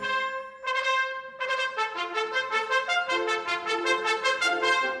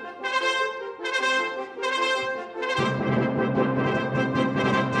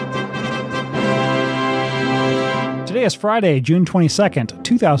Today is Friday, June 22nd,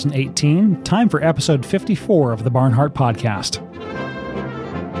 2018. Time for episode 54 of the Barnhart Podcast.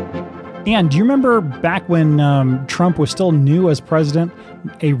 And do you remember back when Trump was still new as president,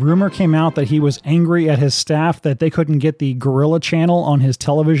 a rumor came out that he was angry at his staff that they couldn't get the Gorilla channel on his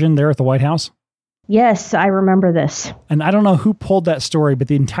television there at the White House? Yes, I remember this. And I don't know who pulled that story, but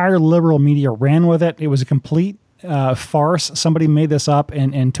the entire liberal media ran with it. It was a complete farce. Somebody made this up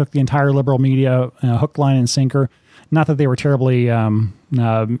and took the entire liberal media hook, line, and sinker. Not that they were terribly, they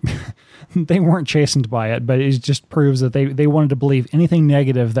weren't chastened by it, but it just proves that they wanted to believe anything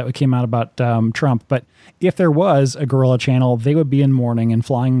negative that came out about Trump. But if there was a Gorilla channel, they would be in mourning and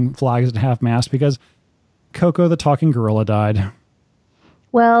flying flags at half-mast because Koko the talking gorilla died.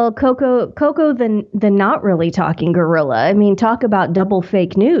 Well, Koko the not really talking gorilla. I mean, talk about double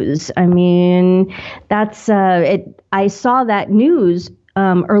fake news. I mean, that's it. I saw that news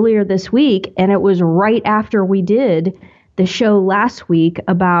earlier this week, and it was right after we did the show last week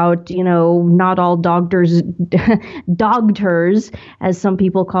about, not all dogters, as some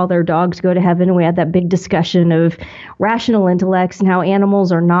people call their dogs, go to heaven. We had that big discussion of rational intellects and how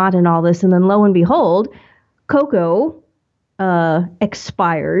animals are not and all this. And then lo and behold, Koko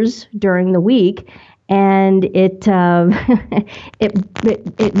expires during the week, and it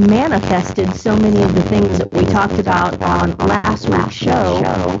manifested so many of the things that we talked about on last week's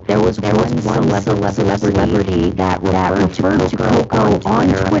show. There was one celebrity that referred to Koko on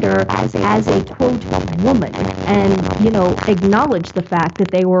Twitter as a quote woman, and acknowledged the fact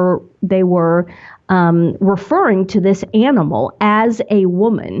that they were referring to this animal as a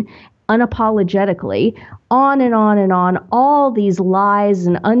woman unapologetically, on and on and on, all these lies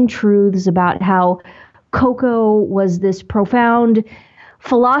and untruths about how Koko was this profound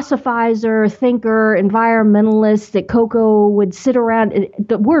philosophizer, thinker, environmentalist, that Koko would sit around.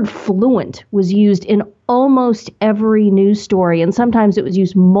 The word fluent was used in almost every news story, and sometimes it was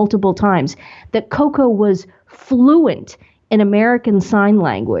used multiple times, that Koko was fluent in American Sign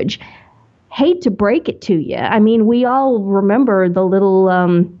Language. Hate to break it to you. I mean, we all remember the little...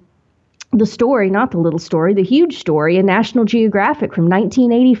 the huge story in National Geographic from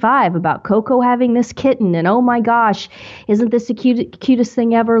 1985 about Koko having this kitten, and oh my gosh, isn't this the cutest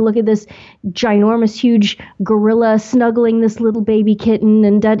thing ever? Look at this ginormous, huge gorilla snuggling this little baby kitten,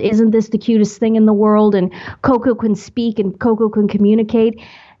 and isn't this the cutest thing in the world? And Koko can speak and Koko can communicate.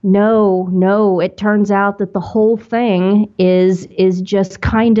 No, it turns out that the whole thing is just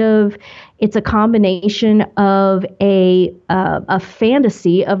kind of, it's a combination of a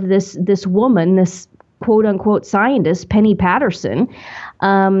fantasy of this woman, this quote unquote scientist, Penny Patterson,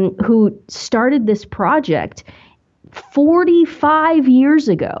 who started this project 45 years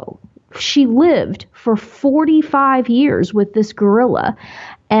ago. She lived for 45 years with this gorilla.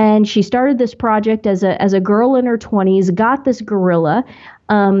 And she started this project as a girl in her 20s, got this gorilla,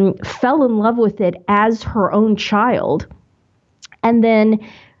 fell in love with it as her own child. And then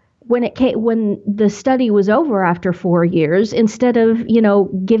when the study was over after 4 years, instead of,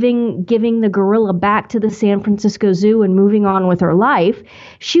 giving the gorilla back to the San Francisco Zoo and moving on with her life,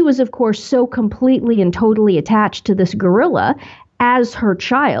 she was, of course, so completely and totally attached to this gorilla as her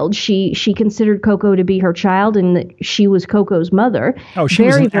child. She considered Koko to be her child, and that she was Koko's mother. Oh, she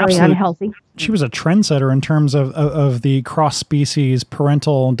very, was very unhealthy. She was a trendsetter in terms of the cross-species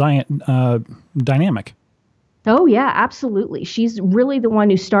parental dynamic. Oh, yeah, absolutely. She's really the one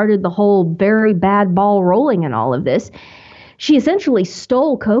who started the whole very bad ball rolling in all of this. She essentially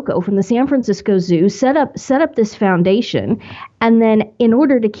stole Koko from the San Francisco Zoo, set up this foundation, and then in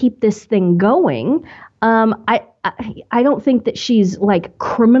order to keep this thing going, I don't think that she's like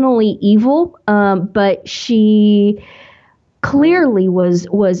criminally evil, but she clearly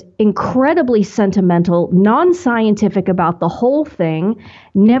was incredibly sentimental, non-scientific about the whole thing,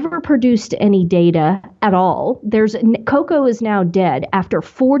 never produced any data at all. Koko is now dead after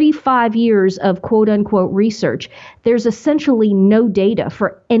 45 years of quote unquote research. There's essentially no data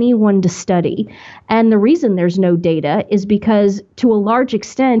for anyone to study. And the reason there's no data is because, to a large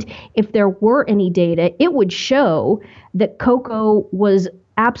extent, if there were any data, it would show that Koko was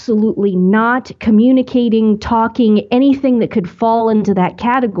absolutely not communicating, talking, anything that could fall into that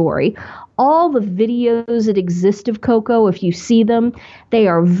category. All the videos that exist of Koko, if you see them, they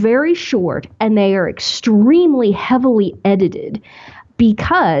are very short and they are extremely heavily edited,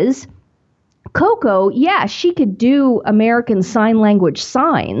 because Koko, yeah, she could do American Sign Language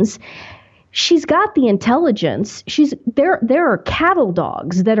signs. She's got the intelligence. There are cattle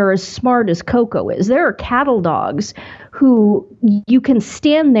dogs that are as smart as Koko is. There are cattle dogs who you can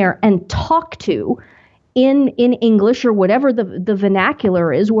stand there and talk to in English or whatever the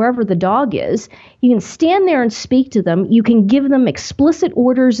vernacular is, wherever the dog is. You can stand there and speak to them. You can give them explicit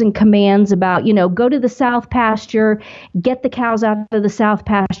orders and commands about, go to the south pasture, get the cows out of the south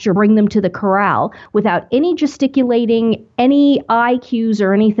pasture, bring them to the corral without any gesticulating, any eye cues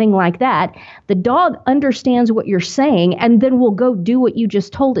or anything like that. The dog understands what you're saying and then will go do what you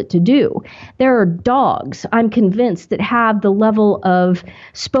just told it to do. There are dogs, I'm convinced, that have the level of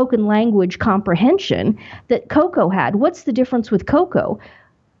spoken language comprehension that Coco had. What's the difference with Coco?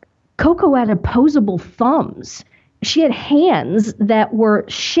 Coco had opposable thumbs. She had hands that were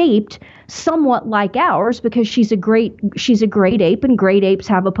shaped somewhat like ours because she's a great ape, and great apes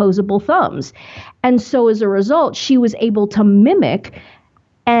have opposable thumbs. And so as a result, she was able to mimic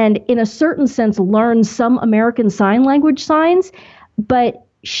and in a certain sense learn some American Sign Language signs, but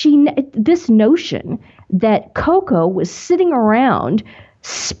this notion that Coco was sitting around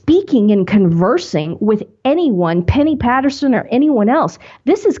speaking and conversing with anyone, Penny Patterson or anyone else,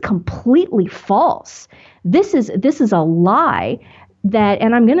 this is completely false. This is a lie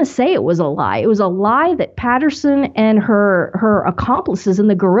and I'm going to say it was a lie. It was a lie that Patterson and her accomplices in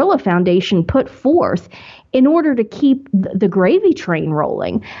the Gorilla Foundation put forth in order to keep the gravy train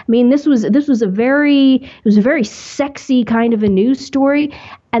rolling. I mean, this was a very sexy kind of a news story.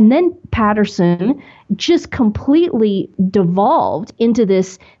 And then Patterson just completely devolved into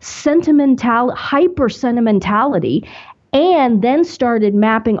this hyper sentimentality, and then started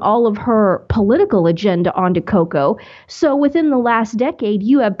mapping all of her political agenda onto Coco. So within the last decade,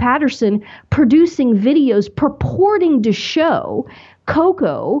 you have Patterson producing videos purporting to show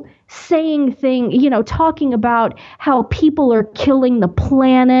Coco saying talking about how people are killing the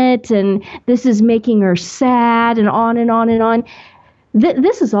planet and this is making her sad, and on and on and on.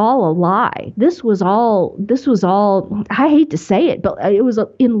 This is all a lie. This was all, I hate to say it, but it was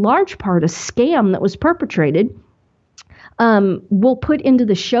in large part a scam that was perpetrated. We'll put into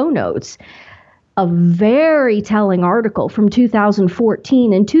the show notes a very telling article from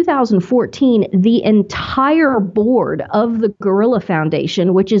 2014. In 2014, the entire board of the Gorilla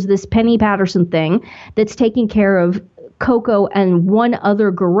Foundation, which is this Penny Patterson thing that's taking care of Coco and one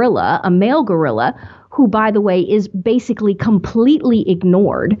other gorilla, a male gorilla, who, by the way, is basically completely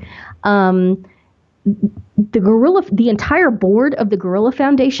ignored. The entire board of the Gorilla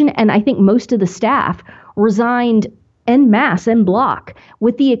Foundation, and I think most of the staff, resigned en masse, en bloc.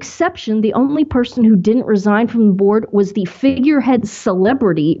 With the exception, the only person who didn't resign from the board was the figurehead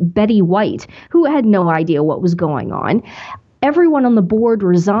celebrity, Betty White, who had no idea what was going on. Everyone on the board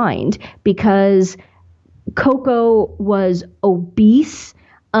resigned because Coco was obese.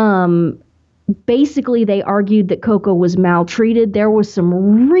 Basically, they argued that Coco was maltreated. There was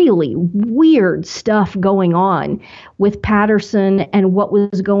some really weird stuff going on with Patterson and what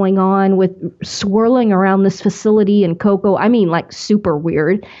was going on with swirling around this facility and Coco. I mean, like super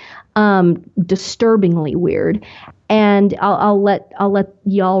weird, disturbingly weird. And I'll let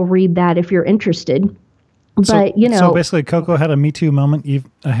y'all read that if you're interested. But so basically, Coco had a Me Too moment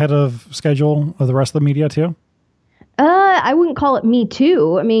ahead of schedule of the rest of the media too. I wouldn't call it Me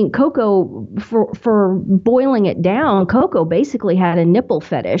Too. I mean, Coco, for boiling it down, Coco basically had a nipple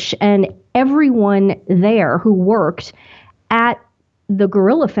fetish, and everyone there who worked at the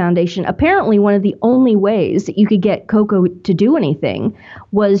Gorilla Foundation, apparently one of the only ways that you could get Coco to do anything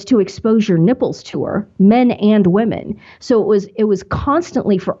was to expose your nipples to her, men and women. So it was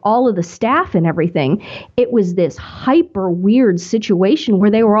constantly, for all of the staff and everything, it was this hyper weird situation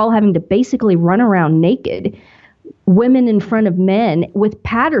where they were all having to basically run around naked, women in front of men, with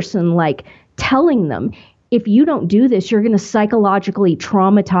Patterson telling them, if you don't do this, you're going to psychologically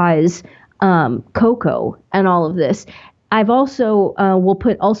traumatize Coco and all of this. I've also, we'll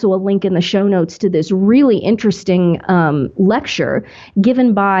put also a link in the show notes to this really interesting lecture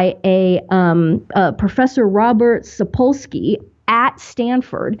given by a Professor Robert Sapolsky at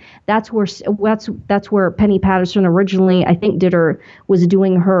Stanford. That's where Penny Patterson originally, I think, was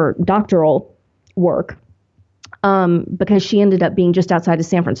doing her doctoral work. Because she ended up being just outside of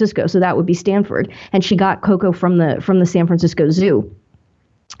San Francisco, so that would be Stanford, and she got Coco from the San Francisco Zoo.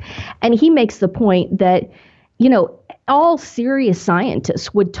 And he makes the point that, all serious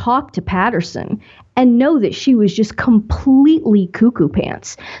scientists would talk to Patterson and know that she was just completely cuckoo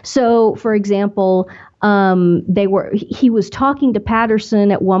pants. So, for example, he was talking to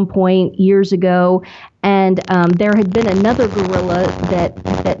Patterson at one point years ago, and there had been another gorilla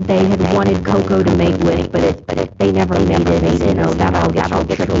that they had wanted Coco to mate with, but they never made it. That all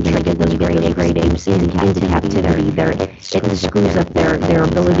gets triggered those great apes into captivity. It screws up their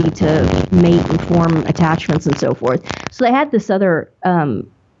ability to mate and form attachments and so forth. So they had this other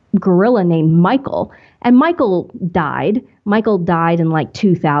gorilla named Michael, And Michael died. Michael died in like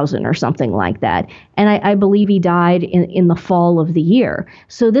 2000 or something like that. And I believe he died in the fall of the year.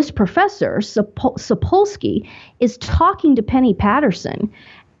 So this professor, Sapolsky, is talking to Penny Patterson.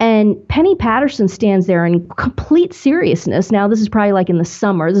 And Penny Patterson stands there in complete seriousness. Now, this is probably like in the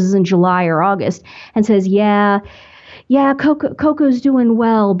summer. This is in July or August. And says, yeah, Coco's doing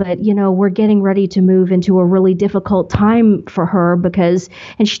well, but, we're getting ready to move into a really difficult time for her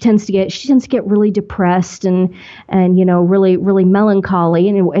and she tends to get really depressed and really, really melancholy.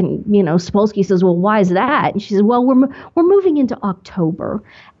 And Sapolsky says, well, why is that? And she says, well, we're moving into October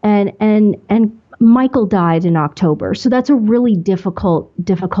and Michael died in October. So that's a really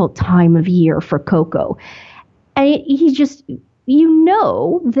difficult time of year for Coco. And he just,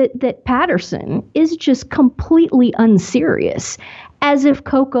 that Patterson is just completely unserious, as if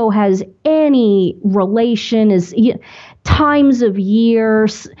Coco has any relation, times of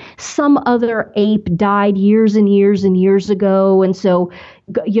years, some other ape died years and years and years ago. And so,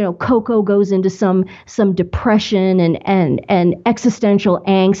 Coco goes into some depression and existential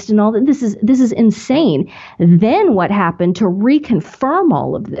angst and all that. This is insane. Then what happened to reconfirm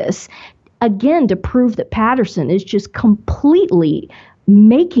all of this? Again, to prove that Patterson is just completely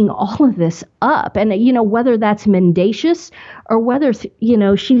making all of this up. And, whether that's mendacious or whether,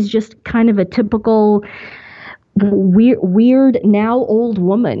 she's just kind of a typical weird now old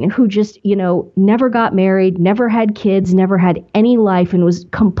woman who just, never got married, never had kids, never had any life, and was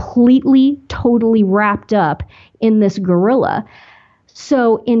completely, totally wrapped up in this gorilla.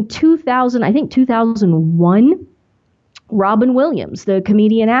 So in 2001, Robin Williams, the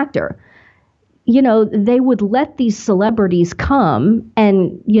comedian actor, they would let these celebrities come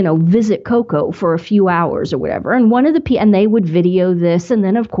and, visit Coco for a few hours or whatever. And and they would video this. And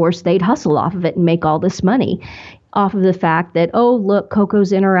then, of course, they'd hustle off of it and make all this money off of the fact that, oh, look,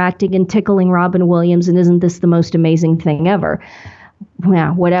 Coco's interacting and tickling Robin Williams. And isn't this the most amazing thing ever?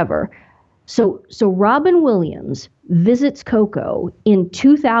 Yeah, whatever. So Robin Williams visits Coco in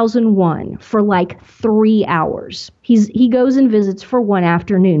 2001 for like 3 hours. He goes and visits for one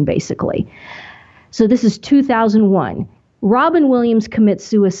afternoon, basically. So this is 2001. Robin Williams commits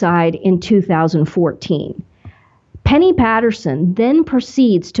suicide in 2014. Penny Patterson then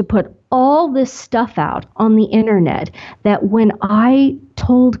proceeds to put all this stuff out on the internet that when I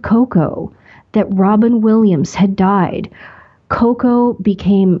told Coco that Robin Williams had died, Coco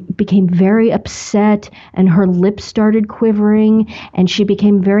became very upset and her lips started quivering and she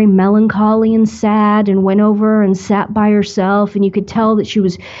became very melancholy and sad and went over and sat by herself, and you could tell that she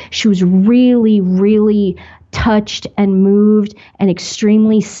was really, really touched and moved and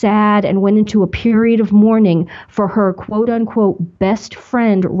extremely sad, and went into a period of mourning for her quote unquote best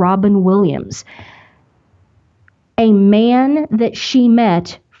friend, Robin Williams, a man that she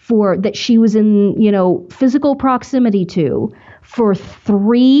met that she was in, physical proximity to for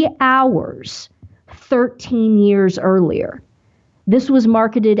 3 hours 13 years earlier. This was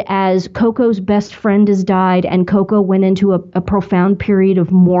marketed as Coco's best friend has died, and Coco went into a profound period of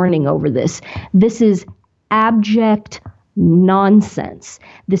mourning over this. This is abject nonsense.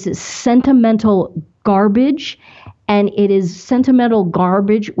 This is sentimental garbage, and it is sentimental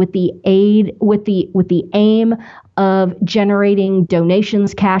garbage with the aim of generating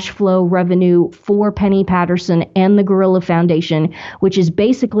donations, cash flow, revenue for Penny Patterson and the Gorilla Foundation, which is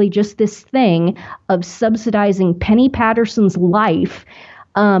basically just this thing of subsidizing Penny Patterson's life,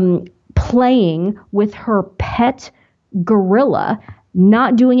 playing with her pet gorilla,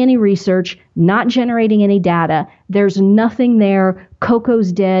 not doing any research, not generating any data. There's nothing there.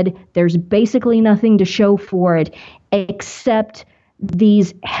 Coco's dead. There's basically nothing to show for it except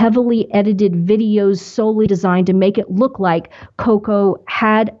these heavily edited videos solely designed to make it look like Coco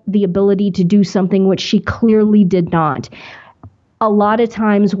had the ability to do something which she clearly did not. A lot of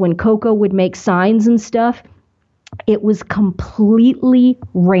times when Coco would make signs and stuff, it was completely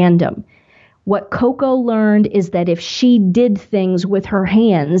random. What Coco learned is that if she did things with her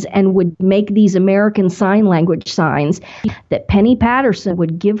hands and would make these American Sign Language signs, that Penny Patterson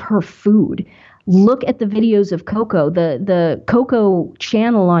would give her food. Look at the videos of Coco. The Coco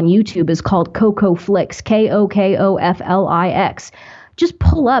channel on YouTube is called Coco Flix, KOKOFLIX. Just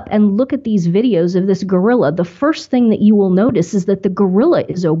pull up and look at these videos of this gorilla. The first thing that you will notice is that the gorilla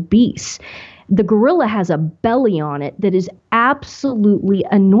is obese. The gorilla has a belly on it that is absolutely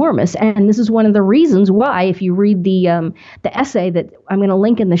enormous. And this is one of the reasons why, if you read the essay that I'm going to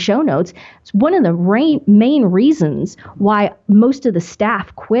link in the show notes, it's one of the main reasons why most of the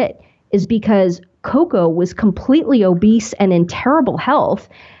staff quit is because Coco was completely obese and in terrible health.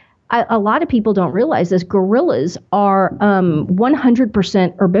 a lot of people don't realize this. Gorillas are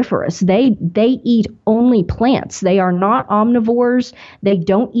 100% herbivorous. They eat only plants. They are not omnivores. They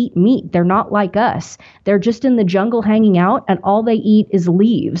don't eat meat. They're not like us. They're just in the jungle hanging out, and all they eat is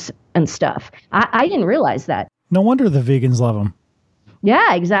leaves and stuff. I didn't realize that. No wonder the vegans love them.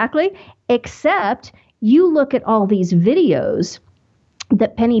 Yeah, exactly. Except you look at all these videos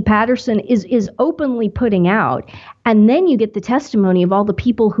that Penny Patterson is openly putting out, and then you get the testimony of all the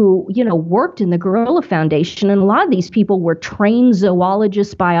people who, worked in the Gorilla Foundation, and a lot of these people were trained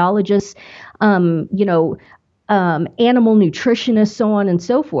zoologists, biologists, animal nutritionists, so on and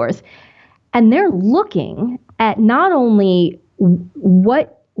so forth, and they're looking at not only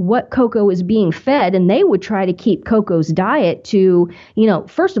what Koko is being fed, and they would try to keep Koko's diet to,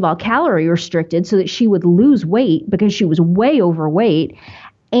 first of all, calorie restricted so that she would lose weight because she was way overweight,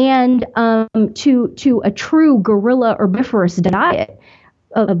 and to a true gorilla herbivorous diet,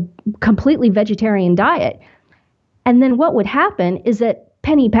 a completely vegetarian diet. And then what would happen is that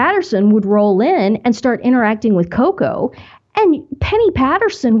Penny Patterson would roll in and start interacting with Koko. And Penny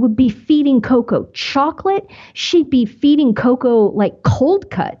Patterson would be feeding Koko chocolate. She'd be feeding Koko like cold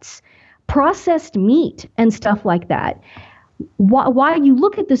cuts, processed meat, and stuff like that. Why you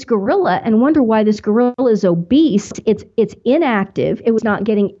look at this gorilla and wonder why this gorilla is obese? It's inactive. It was not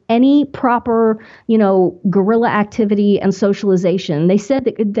getting any proper, gorilla activity and socialization. They said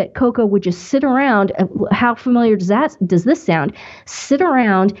that Koko would just sit around. How familiar does this sound? Sit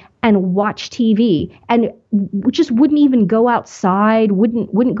around and watch TV, and just wouldn't even go outside,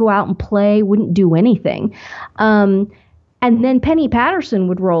 wouldn't go out and play, wouldn't do anything. And then Penny Patterson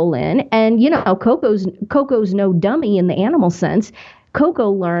would roll in, and Koko's no dummy in the animal sense. Koko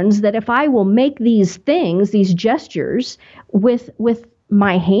learns that if I will make these things, these gestures with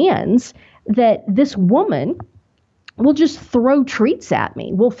my hands, that this woman will just throw treats at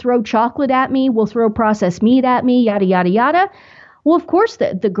me. Will throw chocolate at me. Will throw processed meat at me. Yada yada yada. Well, of course,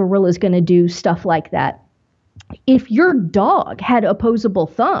 the gorilla is going to do stuff like that. If your dog had opposable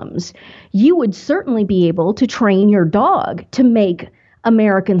thumbs, you would certainly be able to train your dog to make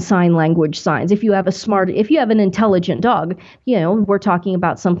American Sign Language signs. If you have an intelligent dog, we're talking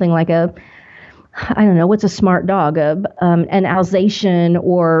about something like I don't know, what's a smart dog? An Alsatian,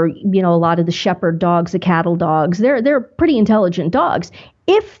 or, a lot of the shepherd dogs, the cattle dogs, they're pretty intelligent dogs.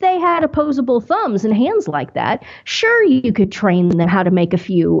 If they had opposable thumbs and hands like that, sure, you could train them how to make a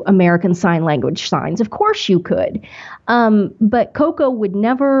few American Sign Language signs. Of course you could. But Koko would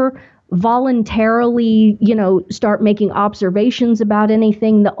never voluntarily, start making observations about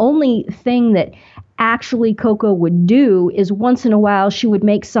anything. The only thing that actually Koko would do is once in a while she would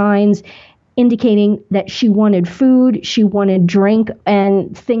make signs indicating that she wanted food, she wanted drink,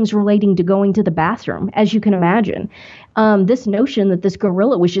 and things relating to going to the bathroom, as you can imagine. This notion that this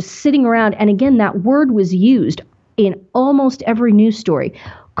gorilla was just sitting around, and again, that word was used in almost every news story.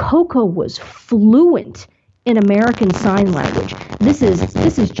 Koko was fluent in American Sign Language. This is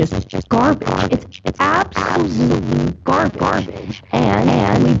just garbage. It's absolute garbage.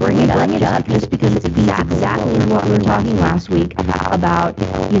 And we bring it up just because it's exactly what we were talking last week about,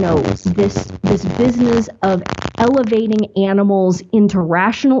 this business of elevating animals into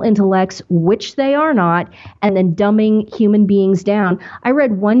rational intellects, which they are not, and then dumbing human beings down. I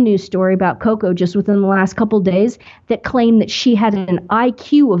read one news story about Koko just within the last couple days that claimed that she had an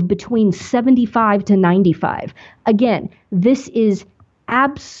IQ of between 75 to 95. Again, this is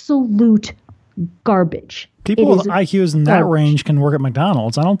absolute garbage. People with IQs in that range can work at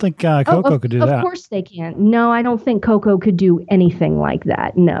McDonald's. I don't think Koko could do that. Of course they can. No, I don't think Koko could do anything like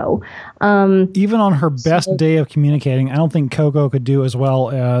that. No. Even on her best day of communicating, I don't think Koko could do as well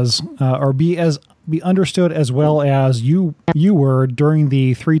as, or be understood as well as you were during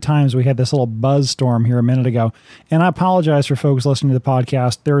the 3 times we had this little buzz storm here a minute ago. And I apologize for folks listening to the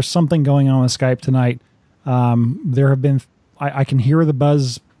podcast. There's something going on with Skype tonight. There have been, I can hear the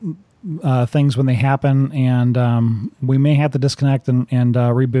buzz things when they happen, and we may have to disconnect and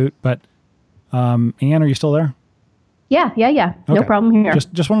reboot. But Ann, are you still there? Yeah. Okay. No problem here.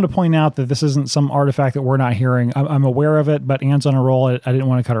 Just wanted to point out that this isn't some artifact that we're not hearing. I'm aware of it, but Ann's on a roll. I didn't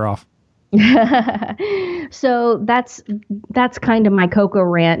want to cut her off. So that's kind of my Koko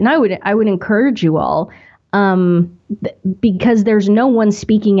rant, and I would encourage you all, because there's no one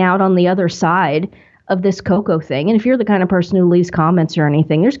speaking out on the other side of this Koko thing. And if you're the kind of person who leaves comments or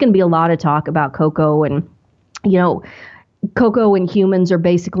anything, there's going to be a lot of talk about Koko, and Koko and humans are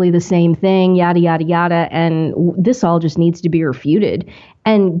basically the same thing, yada yada yada, and this all just needs to be refuted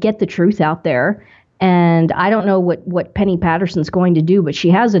and get the truth out there. And I don't know what Penny Patterson's going to do, but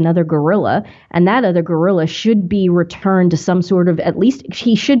she has another gorilla, and that other gorilla should be returned to some sort of, at least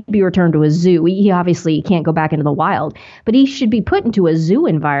he should be returned to a zoo. He obviously can't go back into the wild, but he should be put into a zoo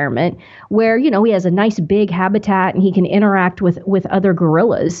environment where, he has a nice big habitat and he can interact with other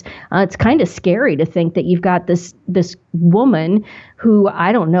gorillas. It's kind of scary to think that you've got this woman who,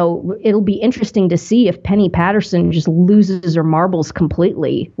 I don't know, it'll be interesting to see if Penny Patterson just loses her marbles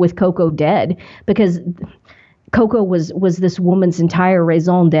completely with Coco dead, because Coco was this woman's entire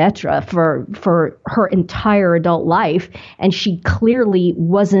raison d'etre for her entire adult life, and she clearly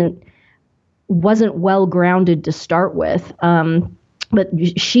wasn't well grounded to start with. But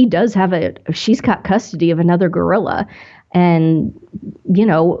she does she's got custody of another gorilla, and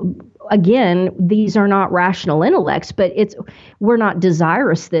again, these are not rational intellects, but we're not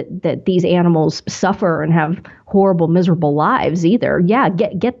desirous that these animals suffer and have horrible, miserable lives either. Yeah,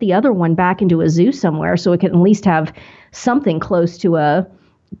 get the other one back into a zoo somewhere so it can at least have something close to a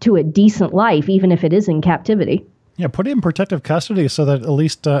decent life, even if it is in captivity. Yeah, put it in protective custody so that at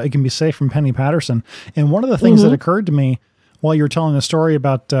least it can be safe from Penny Patterson. And one of the things that occurred to me while you were telling the story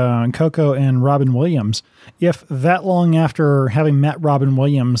about Coco and Robin Williams, if that long after having met Robin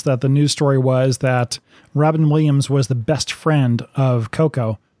Williams that the news story was that Robin Williams was the best friend of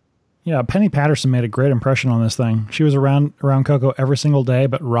Coco, yeah, Penny Patterson made a great impression on this thing. She was around Coco every single day,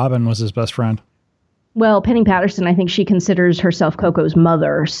 but Robin was his best friend. Well, Penny Patterson, I think she considers herself Coco's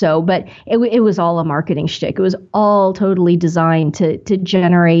mother. So, but it was all a marketing shtick. It was all totally designed to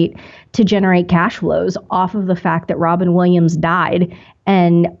generate cash flows off of the fact that Robin Williams died.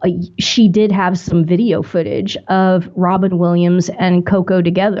 And she did have some video footage of Robin Williams and Coco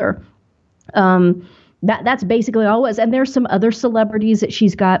together. That's basically all it was. And there's some other celebrities that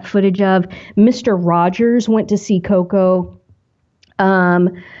she's got footage of. Mr. Rogers went to see Coco.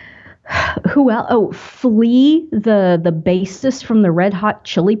 Who else? Oh, Flea, the bassist from the Red Hot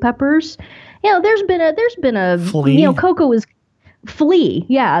Chili Peppers. There's been a Flea? Coco was Flea,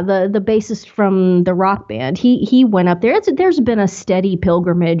 yeah, the bassist from the rock band. He went up there. There's been a steady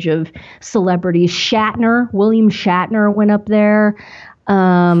pilgrimage of celebrities. William Shatner went up there.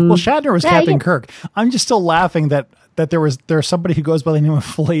 Well, Shatner was Captain Kirk. I'm just still laughing that there's somebody who goes by the name of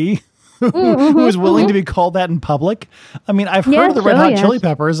Flea. Who is willing to be called that in public. I mean, I've heard of the Red Hot Chili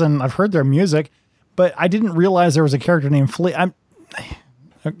Peppers and I've heard their music, but I didn't realize there was a character named Flea.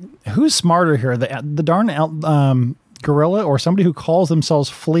 Who's smarter here? The darn gorilla or somebody who calls themselves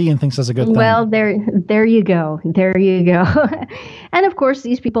Flea and thinks that's a good thing? Well, there you go. There you go. And of course,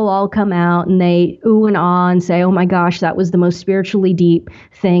 these people all come out and they ooh and ah and say, oh my gosh, that was the most spiritually deep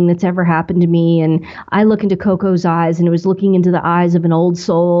thing that's ever happened to me. And I look into Coco's eyes and it was looking into the eyes of an old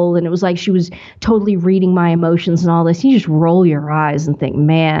soul. And it was like she was totally reading my emotions and all this. You just roll your eyes and think,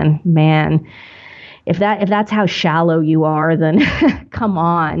 man, if that's how shallow you are, then come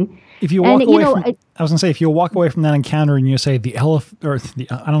on. If you walk away I was going to say, if you walk away from that encounter and you say the elephant, or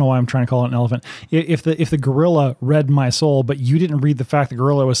I don't know why I'm trying to call it an elephant. If the gorilla read my soul, but you didn't read the fact the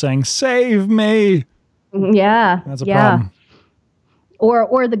gorilla was saying, save me. Yeah. That's a problem.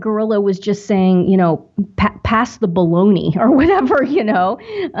 Or the gorilla was just saying, pass the baloney or whatever,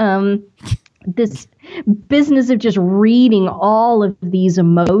 this business of just reading all of these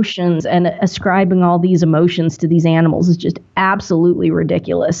emotions and ascribing all these emotions to these animals is just absolutely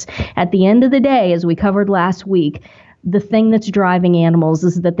ridiculous. At the end of the day, as we covered last week, the thing that's driving animals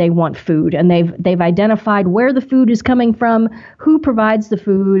is that they want food, and they've identified where the food is coming from, who provides the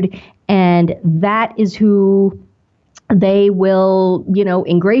food, and that is who they will,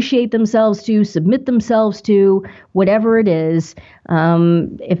 ingratiate themselves to, submit themselves to, whatever it is.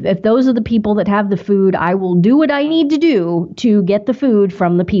 If those are the people that have the food, I will do what I need to do to get the food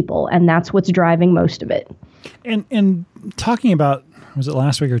from the people. And that's what's driving most of it. And talking about, was it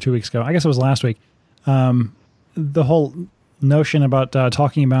last week or 2 weeks ago? I guess it was last week. The whole notion about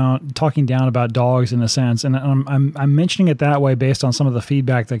talking down about dogs in a sense. And I'm mentioning it that way based on some of the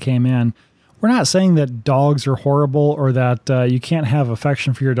feedback that came in. We're not saying that dogs are horrible or that you can't have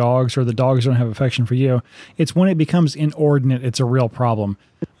affection for your dogs or the dogs don't have affection for you. It's when it becomes inordinate, it's a real problem.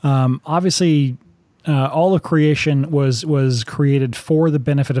 Obviously, all of creation was created for the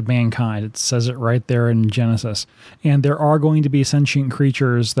benefit of mankind. It says it right there in Genesis. And there are going to be sentient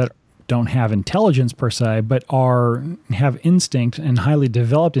creatures that don't have intelligence per se, but have instinct and highly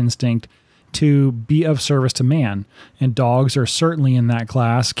developed instinct to be of service to man. And dogs are certainly in that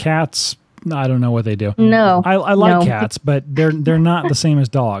class. Cats, I don't know what they do. No, I like cats, but they're not the same as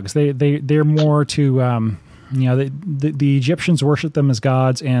dogs. They're more to the Egyptians worshiped them as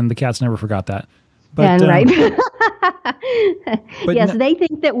gods, and the cats never forgot that. But, right. but Yes, they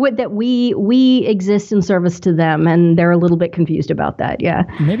think that we exist in service to them, and they're a little bit confused about that. Yeah.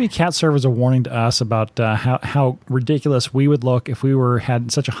 Maybe cats serve as a warning to us about how ridiculous we would look if we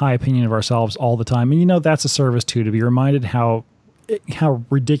had such a high opinion of ourselves all the time. And that's a service too, to be reminded how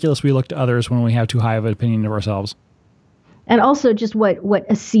ridiculous we look to others when we have too high of an opinion of ourselves. And also just what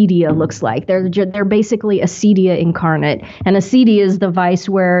acedia looks like. They're basically acedia incarnate. And acedia is the vice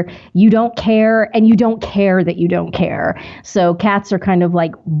where you don't care and you don't care that you don't care. So cats are kind of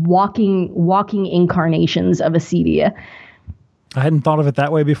like walking incarnations of acedia. I hadn't thought of it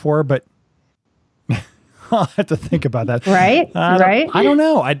that way before, but I'll have to think about that. Right? I don't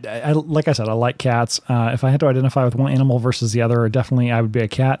know. I like I said, I like cats. If I had to identify with one animal versus the other, definitely I would be a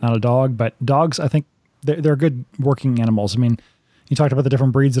cat, not a dog. But dogs, I think, they're good working animals. I mean, you talked about the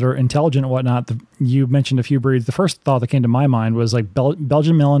different breeds that are intelligent and whatnot. You mentioned a few breeds. The first thought that came to my mind was like Belgian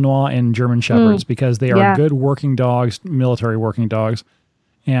Malinois and German Shepherds, because they are good working dogs, military working dogs.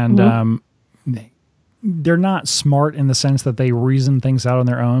 And they're not smart in the sense that they reason things out on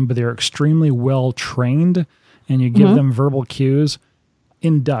their own, but they're extremely well trained, and you give them verbal cues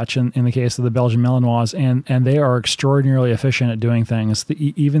in Dutch, in the case of the Belgian Malinois, and they are extraordinarily efficient at doing things,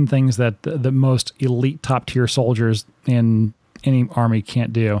 even things that the most elite top tier soldiers in any army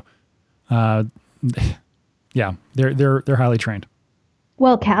can't do. Yeah, they're highly trained.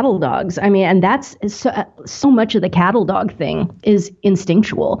 Well, cattle dogs. I mean, and that's so much of the cattle dog thing is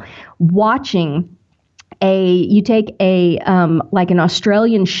instinctual. Watching you take a like an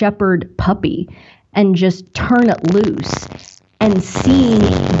Australian Shepherd puppy and just turn it loose, and seeing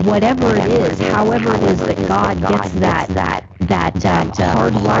whatever it is, however it is that God gets that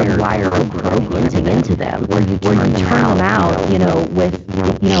hardwired programming into them, where you turn them out,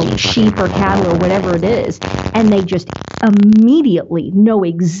 with sheep or cattle or whatever it is, and they just immediately know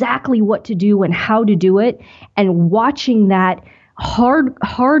exactly what to do and how to do it, and watching that hard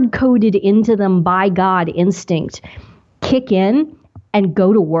coded into them by God instinct kick in and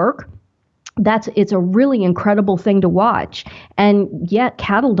go to work. It's a really incredible thing to watch. And yet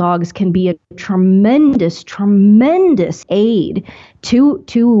cattle dogs can be a tremendous aid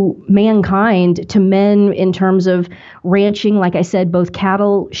to mankind, to men, in terms of ranching, like I said, both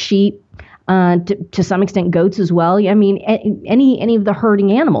cattle, sheep, to some extent goats as well. I mean, any of the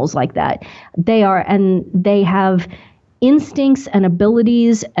herding animals like that. They have instincts and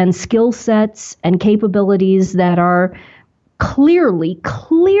abilities and skill sets and capabilities that are clearly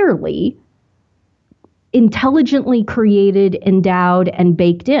intelligently created, endowed, and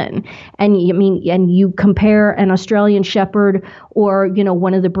baked in. And you compare an Australian Shepherd or,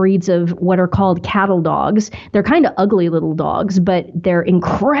 one of the breeds of what are called cattle dogs. They're kind of ugly little dogs, but they're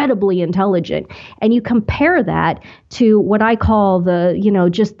incredibly intelligent. And you compare that to what I call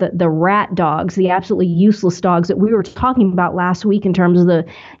the rat dogs, the absolutely useless dogs that we were talking about last week, in terms of the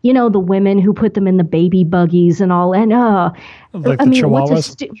women who put them in the baby buggies and all. And like the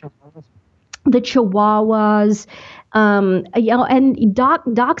Chihuahuas. The Chihuahuas, and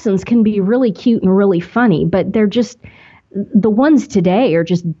dachshunds can be really cute and really funny, but they're just, the ones today are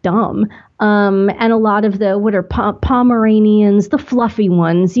just dumb. And a lot of what are Pomeranians, the fluffy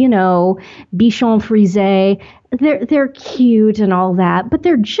ones, Bichon Frise, they're cute and all that, but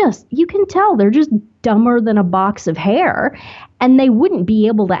they're just, you can tell they're just dumber than a box of hair, and they wouldn't be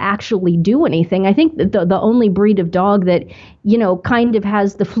able to actually do anything. I think that the only breed of dog that, kind of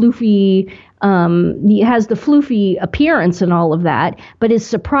has the floofy, appearance and all of that, but is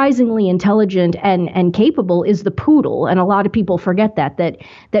surprisingly intelligent and capable, is the poodle. And a lot of people forget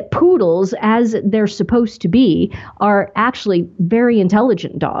that poodles, as they're supposed to be, are actually very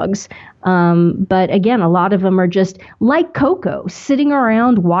intelligent dogs. But again, a lot of them are just like Coco, sitting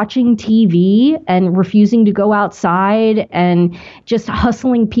around watching TV and refusing to go outside and just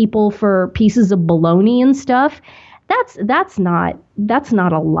hustling people for pieces of bologna and stuff. That's not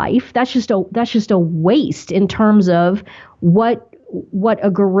a life. That's just a waste in terms of what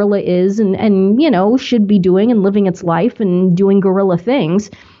a gorilla is and should be doing and living its life and doing gorilla things.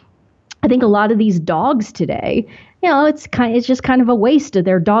 I think a lot of these dogs today, it's just kind of a waste of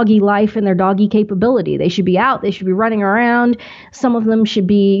their doggy life and their doggy capability. They should be out. They should be running around. Some of them should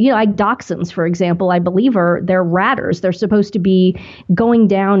be, like dachshunds, for example, I believe they're ratters. They're supposed to be going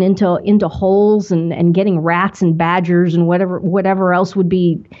down into holes and getting rats and badgers and whatever else would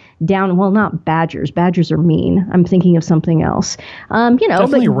be down. Well, not badgers. Badgers are mean. I'm thinking of something else.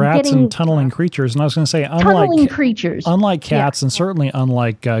 Definitely rats and tunneling creatures. And I was going to say, unlike cats, and certainly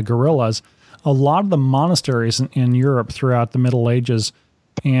unlike gorillas, a lot of the monasteries in Europe throughout the Middle Ages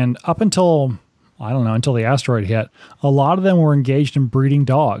and up until I don't know, until the asteroid hit, a lot of them were engaged in breeding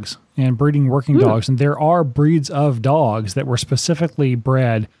dogs and breeding working dogs. And there are breeds of dogs that were specifically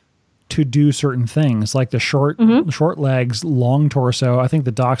bred to do certain things, like the short legs, long torso. I think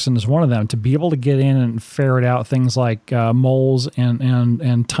the dachshund is one of them, to be able to get in and ferret out things like moles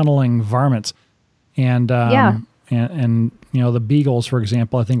and tunneling varmints. And and the beagles, for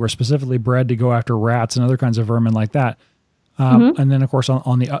example, I think were specifically bred to go after rats and other kinds of vermin like that. And then, of course,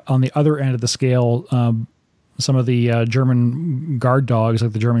 on the other end of the scale, some of the German guard dogs,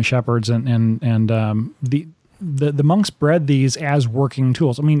 like the German shepherds, and the monks bred these as working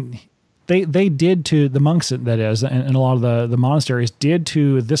tools. I mean, they did to the monks, that is, and a lot of the monasteries did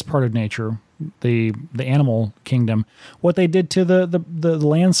to this part of nature, the animal kingdom, what they did to the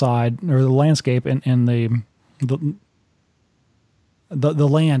land side, or the landscape, and the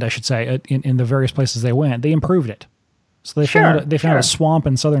land, I should say, in the various places they went. They improved it. So they found a swamp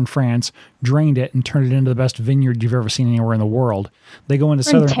in southern France, drained it, and turned it into the best vineyard you've ever seen anywhere in the world. They go into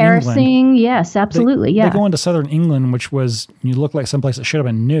southern terracing, England. Yes, absolutely. They go into southern England, which was, you look like someplace that should have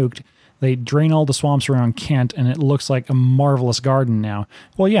been nuked. They drain all the swamps around Kent, and it looks like a marvelous garden now.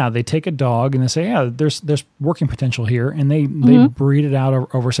 Well, yeah, they take a dog and they say, yeah, there's working potential here, and they breed it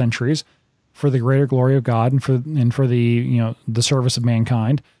out over centuries for the greater glory of God and for the the service of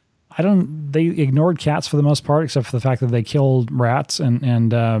mankind. They ignored cats for the most part, except for the fact that they killed rats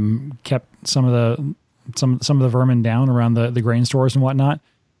and kept some of the vermin down around the grain stores and whatnot.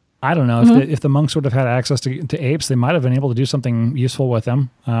 I don't know if the monks would have had access to apes, they might have been able to do something useful with them.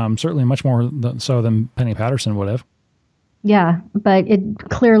 Certainly much more so than Penny Patterson would have. Yeah, but it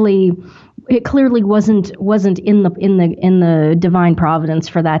clearly wasn't in the divine providence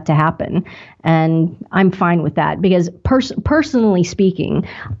for that to happen, and I'm fine with that, because personally speaking,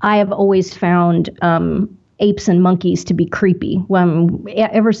 I have always found apes and monkeys to be creepy.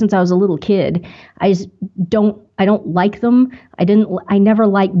 Ever since I was a little kid, I don't like them. I never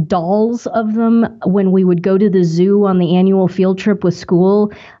liked dolls of them. When we would go to the zoo on the annual field trip with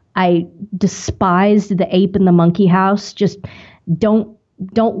school, I despised the ape in the monkey house. Just don't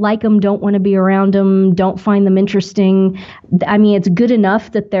like them, don't want to be around them, don't find them interesting. I mean, it's good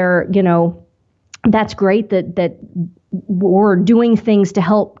enough that they're, that's great that we're doing things to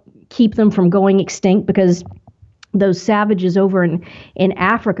help keep them from going extinct, because those savages over in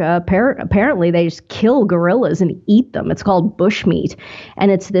Africa, apparently they just kill gorillas and eat them. It's called bushmeat.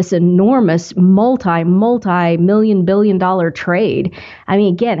 And it's this enormous multi-million billion-dollar trade. I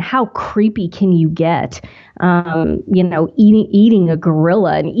mean, again, how creepy can you get? Eating a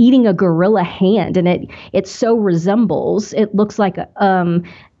gorilla and eating a gorilla hand. And it so resembles, it looks like the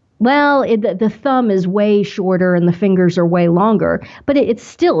thumb is way shorter and the fingers are way longer, but it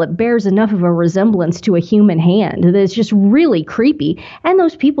bears enough of a resemblance to a human hand that it's just really creepy. And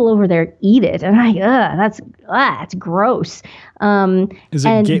those people over there eat it, and that's gross. Is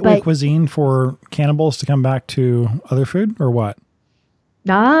it gateway cuisine for cannibals to come back to other food, or what?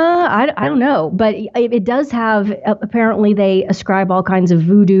 I don't know, but it does have, apparently they ascribe all kinds of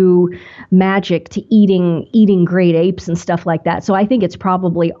voodoo magic to eating great apes and stuff like that. So I think it's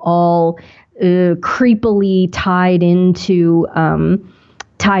probably all creepily tied into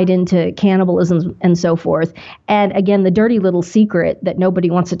cannibalism and so forth. And again, the dirty little secret that nobody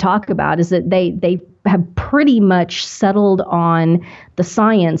wants to talk about is that they have pretty much settled on the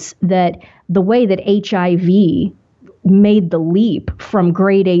science that the way that HIV made the leap from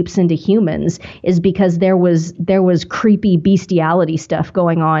great apes into humans is because there was creepy bestiality stuff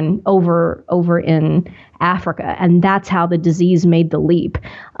going on over in Africa, and that's how the disease made the leap.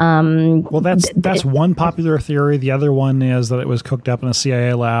 Well, that's one popular theory. The other one is that it was cooked up in a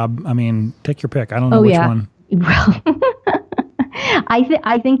CIA lab. I mean, take your pick. I don't know which one. Well,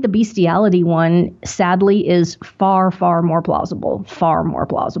 I think the bestiality one, sadly, is far more plausible. Far more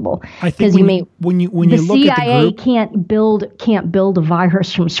plausible. I think when you look CIA at the group, can't build a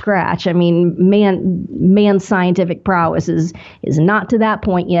virus from scratch. I mean, man's scientific prowess is not to that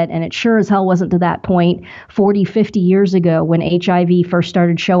point yet, and it sure as hell wasn't to that point 40, 50 years ago when HIV first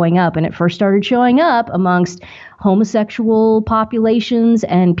started showing up, and it first started showing up amongst homosexual populations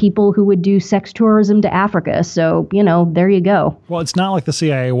and people who would do sex tourism to Africa. So, there you go. Well, it's not like the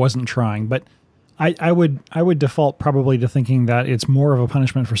CIA wasn't trying, but I would default probably to thinking that it's more of a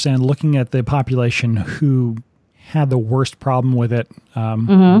punishment for sin, looking at the population who had the worst problem with it.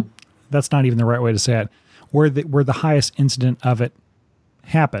 That's not even the right way to say it. Where the highest incident of it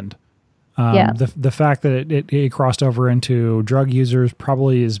happened. The fact that it crossed over into drug users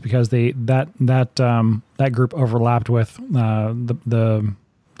probably is because that group overlapped with the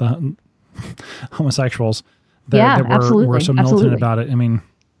homosexuals that were so militant about it. I mean,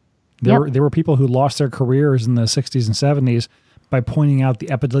 There were people who lost their careers in the 60s and 70s by pointing out the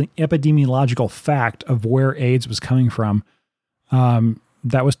epidemiological fact of where AIDS was coming from.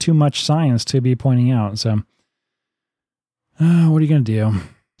 That was too much science to be pointing out. So, what are you going to do?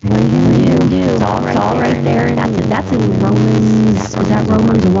 What are you going to do? It's all right there. That's in Romans. Is that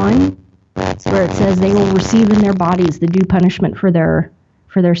Romans 1? Where it says they will receive in their bodies the due punishment for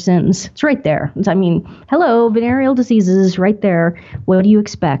their sins. It's right there. I mean, hello, venereal diseases, right there. What do you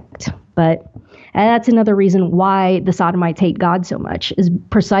expect? But that's another reason why the Sodomites hate God so much, is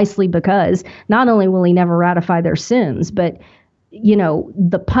precisely because not only will he never ratify their sins, but, you know,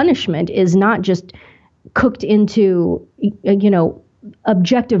 the punishment is not just cooked into, you know,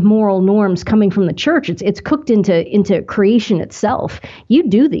 objective moral norms coming from the church. It's cooked into creation itself. You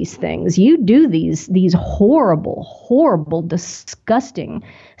do these things. You do these horrible, disgusting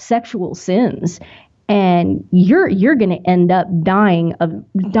sexual sins, and you're going to end up dying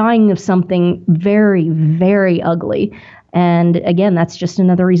of something very, very ugly. And again, that's just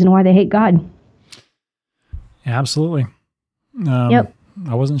another reason why they hate God. Absolutely. Yep.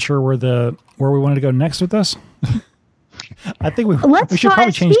 I wasn't sure where we wanted to go next with this. I think we should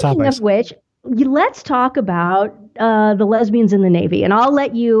probably change topics. Speaking of which, let's talk about the lesbians in the Navy, and I'll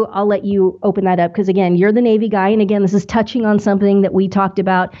let you open that up, because again, you're the Navy guy, and again, this is touching on something that we talked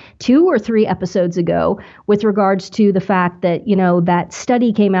about 2 or 3 episodes ago with regards to the fact that, you know, that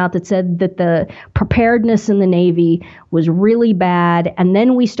study came out that said that the preparedness in the Navy was really bad, and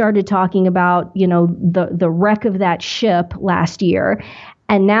then we started talking about, you know, the wreck of that ship last year.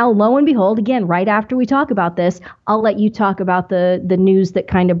 And now, lo and behold, again, right after we talk about this, I'll let you talk about the news that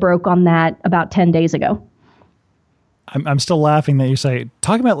kind of broke on that about 10 days ago. I'm still laughing that you say,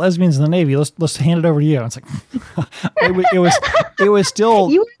 talking about lesbians in the Navy, let's hand it over to you. It's like, it was still,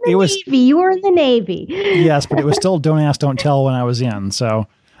 you were in the Navy. Yes, but it was still don't ask, don't tell when I was in. So,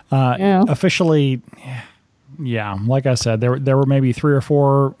 officially, yeah, like I said, there were maybe 3 or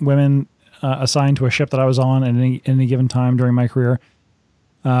 4 women assigned to a ship that I was on at any given time during my career.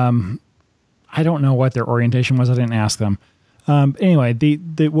 I don't know what their orientation was. I didn't ask them. Anyway, the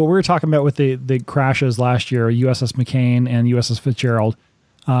what we were talking about with the crashes last year, USS McCain and USS Fitzgerald,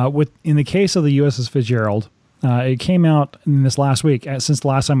 in the case of the USS Fitzgerald, it came out in this last week, since the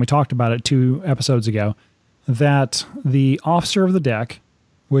last time we talked about it 2 episodes ago, that the officer of the deck,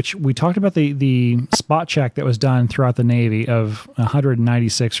 which we talked about the spot check that was done throughout the Navy of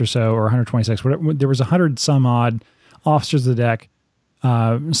 196 or so, or 126, whatever, there was 100 some odd officers of the deck,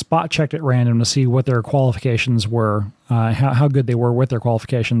 spot checked at random to see what their qualifications were, how good they were with their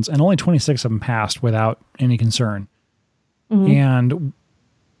qualifications, and only 26 of them passed without any concern. Mm-hmm. And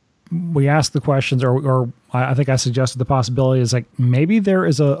we asked the questions, or I think I suggested the possibility is like, maybe there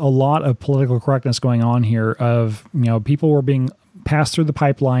is a lot of political correctness going on here of, you know, people were being passed through the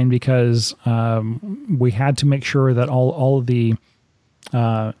pipeline because we had to make sure that all of the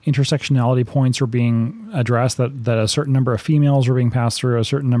intersectionality points were being addressed, that a certain number of females were being passed through, a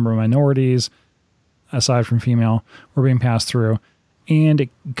certain number of minorities, aside from female, were being passed through. And it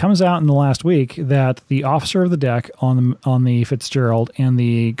comes out in the last week that the officer of the deck on the Fitzgerald and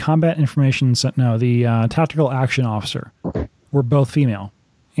the tactical action officer were both female.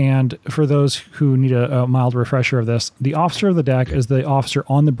 And for those who need a mild refresher of this, the officer of the deck is the officer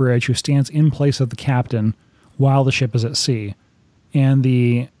on the bridge who stands in place of the captain while the ship is at sea. And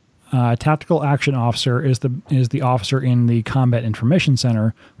the tactical action officer is the officer in the combat information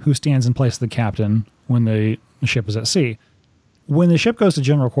center who stands in place of the captain when the ship is at sea. When the ship goes to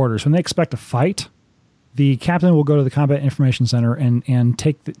general quarters, when they expect a fight, the captain will go to the combat information center and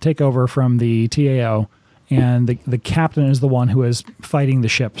take over from the TAO, and the captain is the one who is fighting the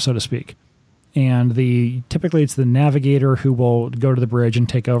ship, so to speak. And typically it's the navigator who will go to the bridge and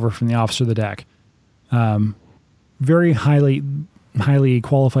take over from the officer of the deck. Very highly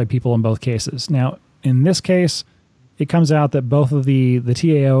qualified people in both cases. Now, in this case, it comes out that both of the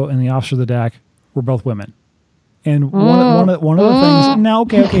TAO and the officer of the deck were both women. And one of the things, now,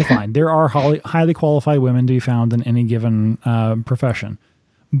 okay, fine. There are highly qualified women to be found in any given profession.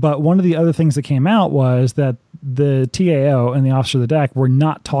 But one of the other things that came out was that the TAO and the officer of the deck were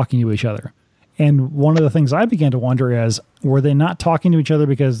not talking to each other. And one of the things I began to wonder is, were they not talking to each other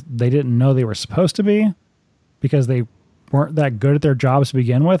because they didn't know they were supposed to be? Because they weren't that good at their jobs to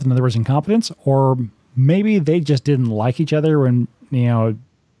begin with, and there was incompetence? Or maybe they just didn't like each other when, you know,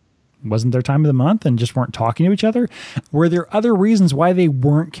 wasn't their time of the month and just weren't talking to each other? Were there other reasons why they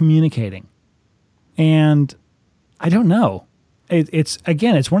weren't communicating? And I don't know.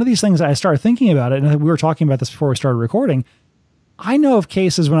 It's one of these things I started thinking about it, and we were talking about this before we started recording. I know of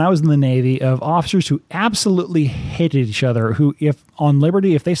cases when I was in the Navy of officers who absolutely hated each other, who, if on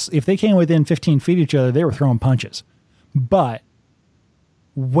liberty, if they came within 15 feet of each other, they were throwing punches. But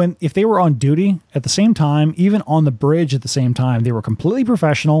if they were on duty at the same time, even on the bridge at the same time, they were completely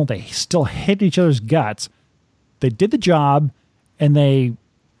professional. They still hated each other's guts. They did the job, and they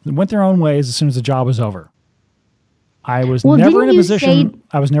went their own ways as soon as the job was over. I was never in a position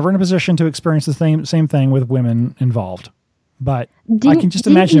to experience the same thing with women involved. But I can just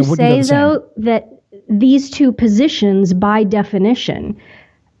imagine it wouldn't go the same. Though, that these two positions, by definition,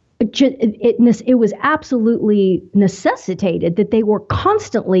 it was absolutely necessitated that they were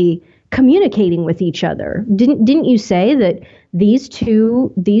constantly communicating with each other. Didn't you say that these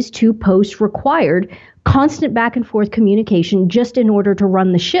two posts required constant back and forth communication just in order to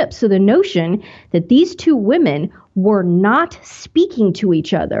run the ship? So the notion that these two women were not speaking to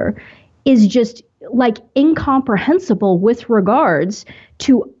each other is just like incomprehensible with regards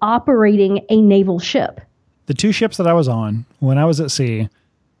to operating a naval ship. The two ships that I was on when I was at sea,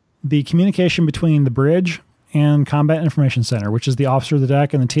 the communication between the bridge and Combat Information Center, which is the officer of the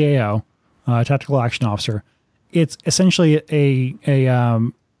deck, and the TAO, Tactical Action Officer, it's essentially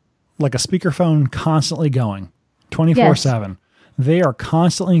like a speakerphone constantly going 24/7. They are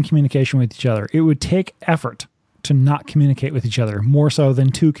constantly in communication with each other. It would take effort to not communicate with each other, more so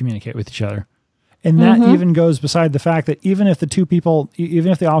than to communicate with each other. And that even goes beside the fact that even if the two people,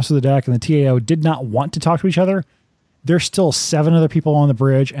 even if the officer of the deck and the TAO did not want to talk to each other, there's still 7 other people on the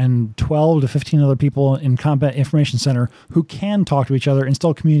bridge and 12 to 15 other people in Combat Information Center who can talk to each other and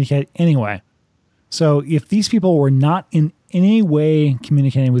still communicate anyway. So if these people were not in any way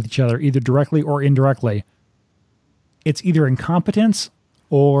communicating with each other, either directly or indirectly, it's either incompetence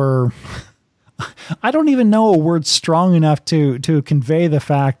or I don't even know a word strong enough to convey the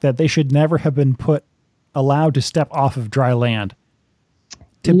fact that they should never have been allowed to step off of dry land.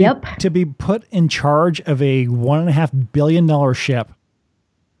 To be put in charge of a $1.5 billion ship.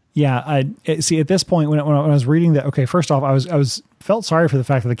 Yeah, see, at this point, when I was reading that, okay, first off, I was felt sorry for the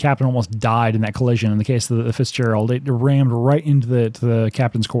fact that the captain almost died in that collision in the case of the Fitzgerald. It rammed right into the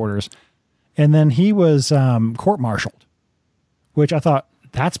captain's quarters. And then he was court-martialed, which I thought,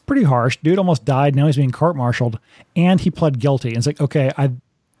 that's pretty harsh. Dude almost died. Now he's being court-martialed, and he pled guilty. And it's like, okay,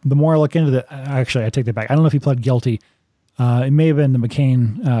 the more I look into it, actually, I take that back. I don't know if he pled guilty. It may have been the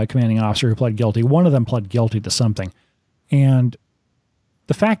McCain commanding officer who pled guilty. One of them pled guilty to something. And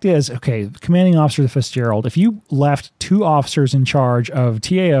the fact is, okay, commanding officer of the Fitzgerald, if you left 2 officers in charge of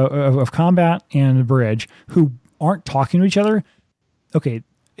TAO, of combat and bridge, who aren't talking to each other, okay,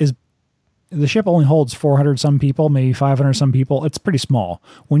 the ship only holds 400 some people, maybe 500 some people. It's pretty small.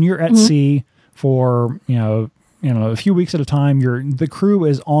 When you're at sea for, a few weeks at a time, the crew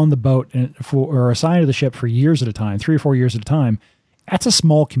is on the boat or assigned to the ship for years at a time, 3 or 4 years at a time. That's a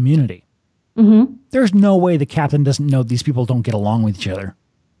small community. Mm-hmm. There's no way the captain doesn't know these people don't get along with each other.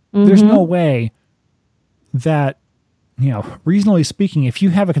 Mm-hmm. There's no way that, reasonably speaking, if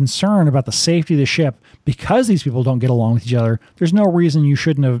you have a concern about the safety of the ship because these people don't get along with each other, there's no reason you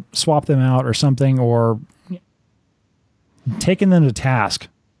shouldn't have swapped them out or something or taken them to task.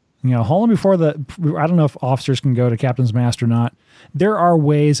 Hauling before I don't know if officers can go to captain's mast or not. There are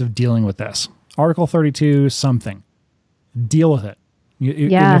ways of dealing with this. Article 32, something. Deal with it.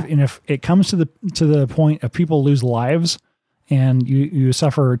 And if it comes to the point of people lose lives and you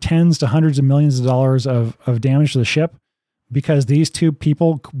suffer tens to hundreds of millions of dollars of damage to the ship because these two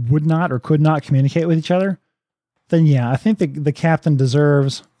people would not or could not communicate with each other, then yeah, I think the captain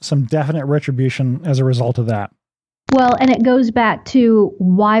deserves some definite retribution as a result of that. Well, and it goes back to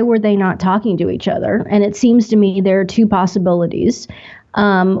why were they not talking to each other? And it seems to me there are 2 possibilities.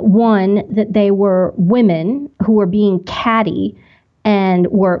 One, that they were women who were being catty and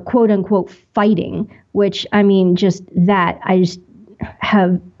were quote unquote fighting, which I just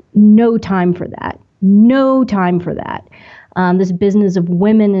have no time for that. No time for that. This business of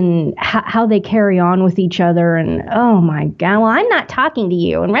women and how they carry on with each other. And, oh my God, well, I'm not talking to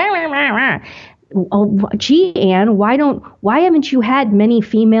you. And rah, rah, rah, rah. Oh, gee, Anne, why haven't you had many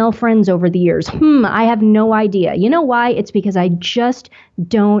female friends over the years? I have no idea. You know why? It's because I just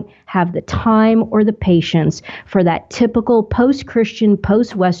don't have the time or the patience for that typical post-Christian,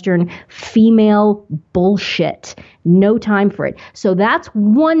 post-Western female bullshit. No time for it. So that's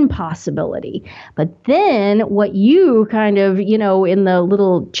one possibility. But then what you kind of, in the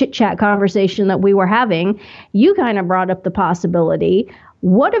little chit-chat conversation that we were having, you kind of brought up the possibility,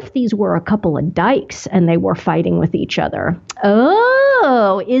 What if these were a couple of dykes and they were fighting with each other?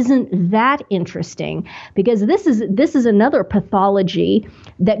 Oh, isn't that interesting? Because this is another pathology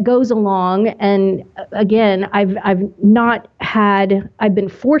that goes along. And again, I've been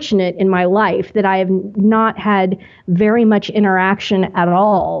fortunate in my life that I have not had very much interaction at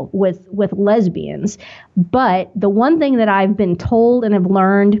all with lesbians. But the one thing that I've been told and have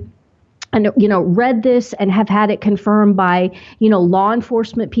learned, and, read this and have had it confirmed by, law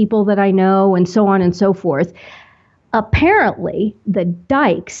enforcement people that I know and so on and so forth. Apparently, the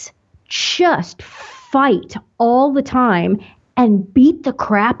dykes just fight all the time and beat the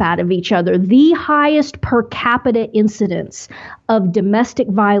crap out of each other. The highest per capita incidence of domestic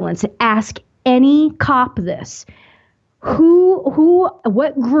violence. Ask any cop this.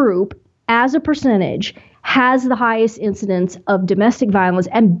 What group as a percentage has the highest incidence of domestic violence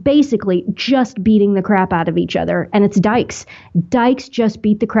and basically just beating the crap out of each other? And it's dykes. Dykes just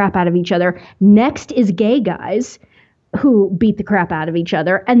beat the crap out of each other. Next is gay guys who beat the crap out of each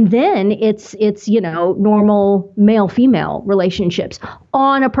other. And then it's normal male-female relationships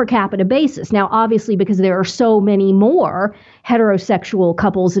on a per capita basis. Now, obviously, because there are so many more heterosexual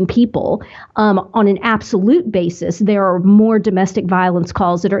couples and people, on an absolute basis, there are more domestic violence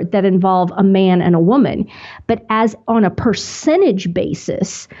calls that involve a man and a woman. But as on a percentage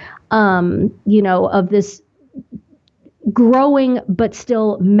basis, of this growing but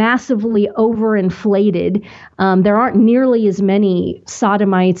still massively overinflated, there aren't nearly as many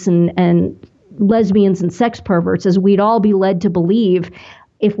sodomites and lesbians and sex perverts as we'd all be led to believe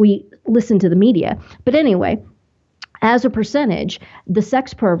if we listen to the media. But anyway, as a percentage, the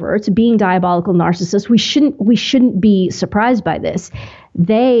sex perverts, being diabolical narcissists, we shouldn't be surprised by this.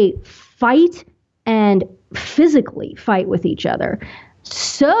 They fight and physically fight with each other.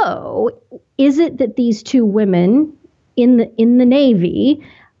 So is it that these two women in the Navy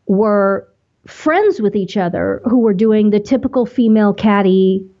were friends with each other who were doing the typical female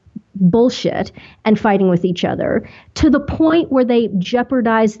catty bullshit and fighting with each other to the point where they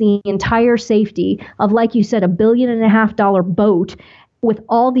jeopardized the entire safety of, like you said, $1.5 billion boat with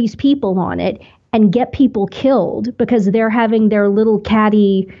all these people on it and get people killed because they're having their little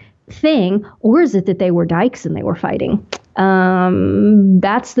catty thing? Or is it that they were dykes and they were fighting?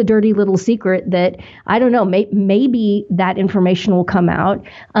 That's the dirty little secret that, I don't know, maybe that information will come out.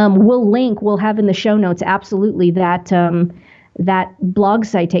 We'll have in the show notes, absolutely, that blog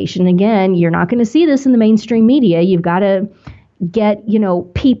citation. Again, you're not going to see this in the mainstream media. You've got to get,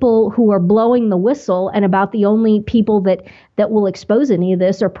 people who are blowing the whistle, and about the only people that will expose any of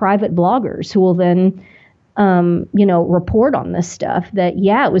this are private bloggers who will then, report on this stuff that,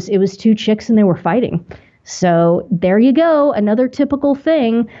 yeah, it was two chicks and they were fighting. So there you go. Another typical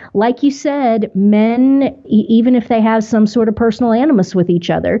thing. Like you said, men, even if they have some sort of personal animus with each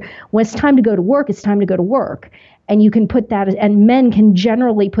other, when it's time to go to work, it's time to go to work. And you can put that, and men can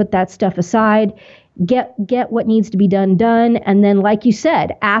generally put that stuff aside, get what needs to be done. And then, like you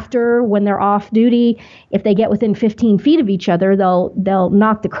said, after, when they're off duty, if they get within 15 feet of each other, they'll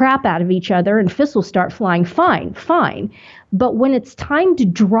knock the crap out of each other and fists will start flying. Fine. But when it's time to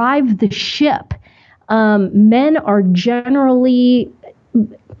drive the ship, men are generally,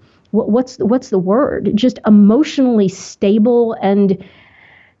 what's the word? Just emotionally stable and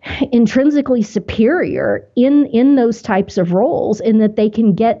intrinsically superior in those types of roles, in that they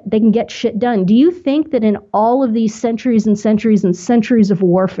can get shit done. Do you think that in all of these centuries and centuries and centuries of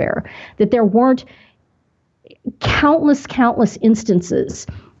warfare, that there weren't countless instances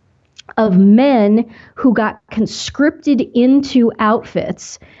of men who got conscripted into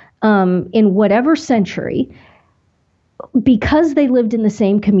outfits in whatever century, because they lived in the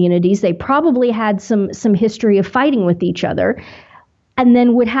same communities, they probably had some history of fighting with each other, and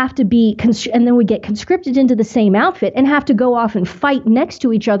then would have to be and then would get conscripted into the same outfit and have to go off and fight next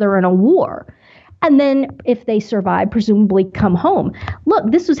to each other in a war. And then if they survive, presumably come home.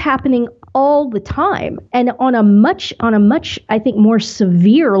 Look, this was happening all the time, and on a much, I think, more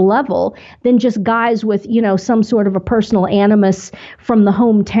severe level than just guys with, some sort of a personal animus from the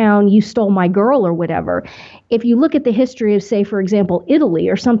hometown, you stole my girl or whatever. If you look at the history of, say, for example, Italy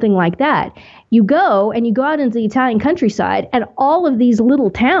or something like that, you go out into the Italian countryside, and all of these little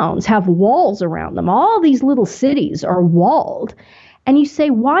towns have walls around them. All these little cities are walled. And you say,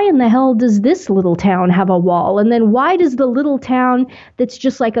 why in the hell does this little town have a wall? And then why does the little town that's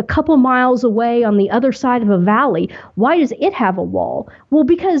just like a couple miles away on the other side of a valley, why does it have a wall? Well,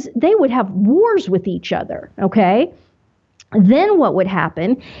 because they would have wars with each other, okay? Then what would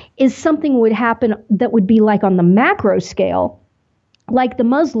happen is something would happen that would be like on the macro scale, like the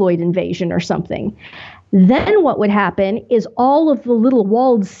Musloid invasion or something. Then what would happen is all of the little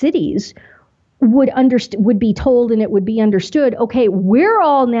walled cities would be told, and it would be understood, okay, we're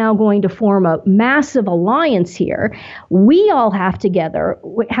all now going to form a massive alliance here. We all have to get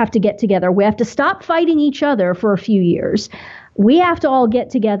together. We have to stop fighting each other for a few years. We have to all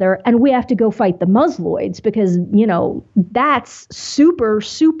get together, and we have to go fight the Musloids, because, that's super,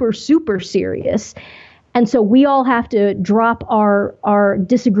 super, super serious. And so we all have to drop our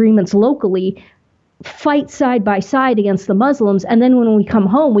disagreements locally, fight side by side against the Muslims, and then when we come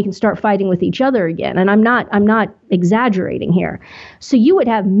home, we can start fighting with each other again. And I'm not exaggerating here. So you would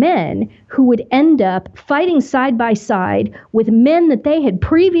have men who would end up fighting side by side with men that they had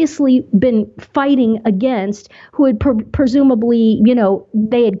previously been fighting against, who had presumably,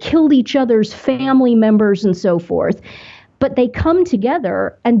 they had killed each other's family members and so forth. But they come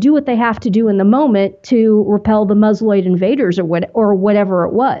together and do what they have to do in the moment to repel the Musloid invaders or whatever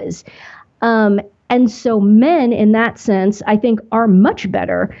it was. And so men, in that sense, I think, are much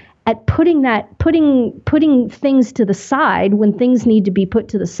better at putting things to the side when things need to be put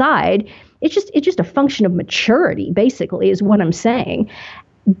to the side. It's just a function of maturity, basically, is what I'm saying.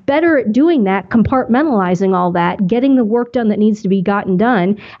 Better at doing that, compartmentalizing all that, getting the work done that needs to be gotten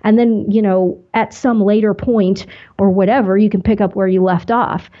done, and then, at some later point or whatever, you can pick up where you left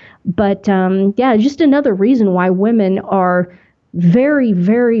off. But just another reason why women are very,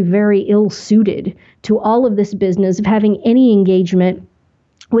 very, very ill-suited to all of this business of having any engagement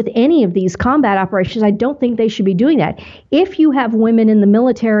with any of these combat operations. I don't think they should be doing that. If you have women in the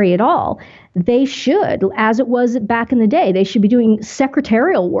military at all, they should, as it was back in the day, they should be doing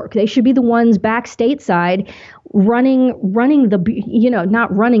secretarial work. They should be the ones back stateside running the,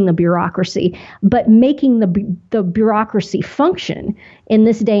 not running the bureaucracy, but making the bureaucracy function. In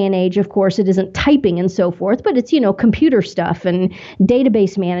this day and age, of course, it isn't typing and so forth, but it's, computer stuff and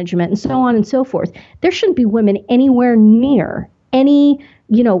database management and so on and so forth. There shouldn't be women anywhere near any,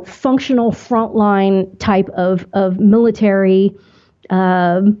 functional frontline type of military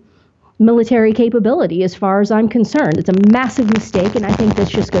capability, as far as I'm concerned. It's a massive mistake, and I think this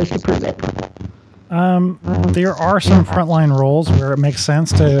just goes to prove it. There are some frontline roles where it makes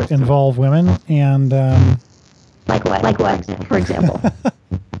sense to involve women, and like what, for example?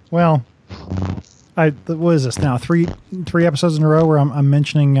 Well, what is this now? Three episodes in a row where I'm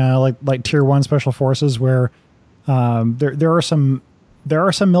mentioning like Tier 1 special forces, where there are some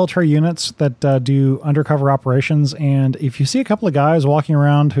military units that do undercover operations, and if you see a couple of guys walking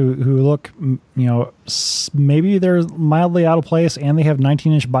around who look, maybe they're mildly out of place and they have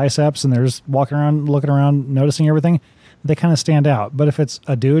 19-inch biceps and they're just walking around, looking around, noticing everything, they kind of stand out. But if it's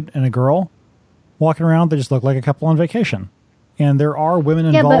a dude and a girl walking around, they just look like a couple on vacation. And there are women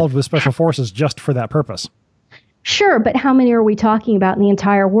involved with special forces just for that purpose. Sure, but how many are we talking about in the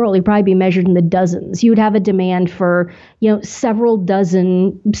entire world? You'd probably be measured in the dozens. You would have a demand for, several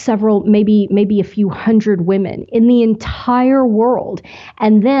dozen, maybe a few hundred women in the entire world.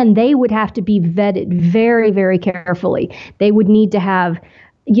 And then they would have to be vetted very, very carefully. They would need to have,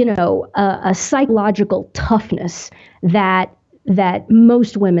 a psychological toughness that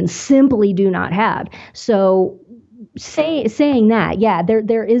most women simply do not have. So saying that, yeah,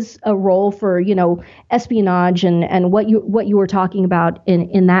 there is a role for, espionage and what you were talking about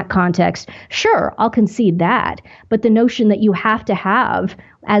in that context. Sure, I'll concede that. But the notion that you have to have,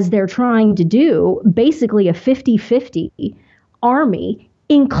 as they're trying to do, basically a 50-50 army,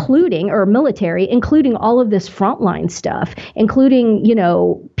 including all of this frontline stuff,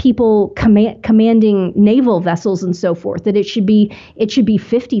 including, people commanding naval vessels and so forth, that it should be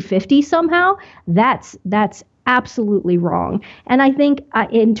 50-50 somehow, that's absolutely wrong. And I think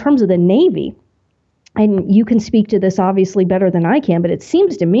in terms of the Navy, and you can speak to this obviously better than I can, but it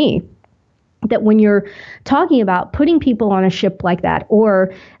seems to me that when you're talking about putting people on a ship like that,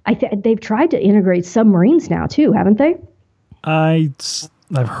 or they've tried to integrate submarines now too, haven't they?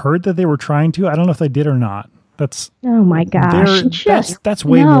 I've heard that they were trying to. I don't know if they did or not. That's, oh my gosh, that's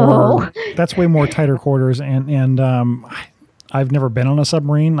way more. That's way more tighter quarters, and I've never been on a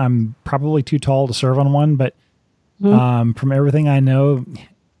submarine. I'm probably too tall to serve on one, but from everything I know,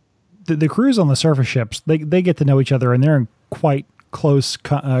 the crews on the surface ships, they get to know each other, and they're in quite close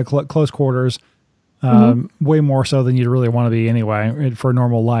quarters, way more so than you'd really want to be anyway for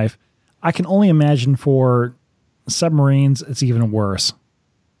normal life. I can only imagine for submarines, it's even worse.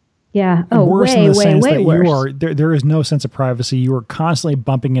 Yeah. Worse in the sense that worse. There is no sense of privacy. You are constantly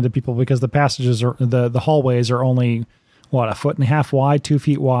bumping into people because the passages are the hallways are only, a foot and a half wide, 2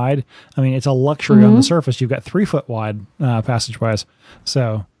 feet wide. I mean, it's a luxury on the surface. You've got 3 foot wide passageways.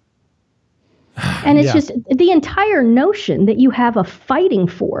 So, and it's just the entire notion that you have a fighting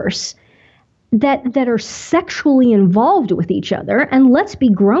force that are sexually involved with each other. And let's be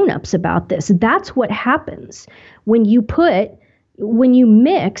grown-ups about this. That's what happens when you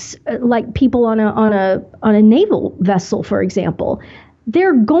mix like people on a naval vessel, for example.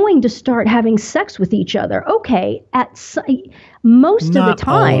 They're going to start having sex with each other. Okay, most Not of the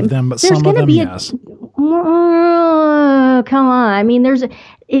time, all of them, but there's some going of to them, be yes. Come on. I mean,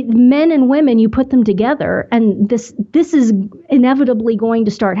 men and women. You put them together, and this is inevitably going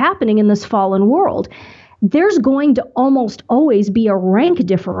to start happening in this fallen world. There's going to almost always be a rank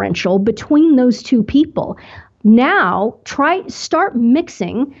differential between those two people. Now, start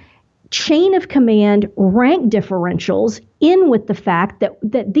mixing chain of command rank differentials in with the fact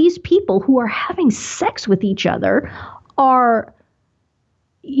that these people who are having sex with each other are,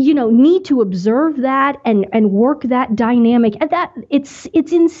 need to observe that and work that dynamic. And that it's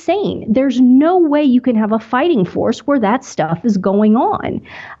insane. There's no way you can have a fighting force where that stuff is going on.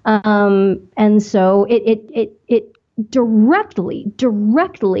 And so it directly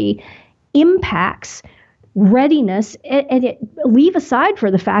impacts readiness, and leave aside for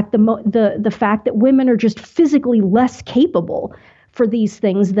the fact the fact that women are just physically less capable for these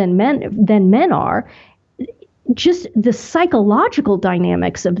things than men are. Just the psychological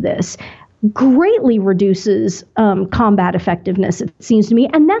dynamics of this greatly reduces combat effectiveness, it seems to me,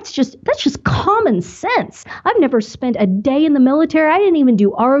 and that's just common sense. I've never spent a day in the military. I didn't even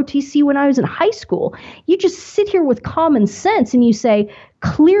do ROTC when I was in high school. You just sit here with common sense and you say,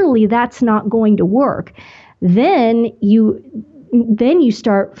 clearly that's not going to work. Then you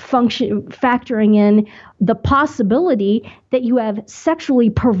start factoring in the possibility that you have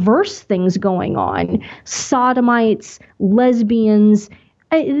sexually perverse things going on, sodomites, lesbians.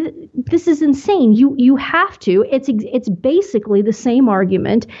 This is insane. You have to. It's basically the same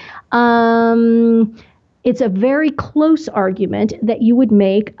argument. It's a very close argument that you would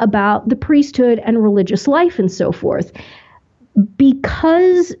make about the priesthood and religious life and so forth.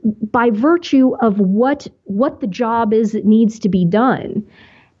 Because by virtue of what the job is that needs to be done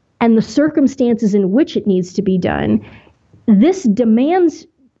and the circumstances in which it needs to be done, this demands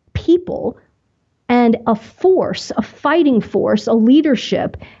people and a force, a fighting force, a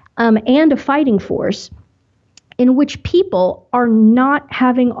leadership, and a fighting force in which people are not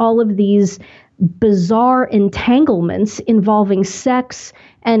having all of these bizarre entanglements involving sex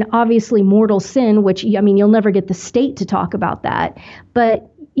and obviously mortal sin, which, I mean, you'll never get the state to talk about that.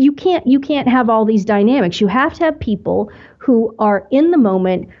 But you can't have all these dynamics. You have to have people who are in the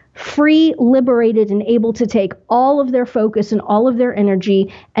moment, free, liberated, and able to take all of their focus and all of their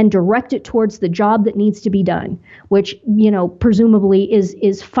energy and direct it towards the job that needs to be done, which, presumably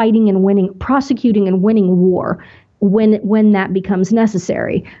is fighting and winning, prosecuting and winning war when that becomes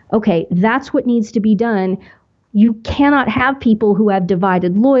necessary. Okay, that's what needs to be done. You cannot have people who have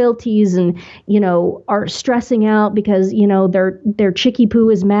divided loyalties and, are stressing out because, their chickie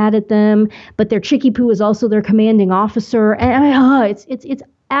poo is mad at them, but their chickie poo is also their commanding officer. And it's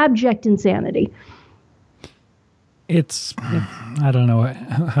abject insanity. I don't know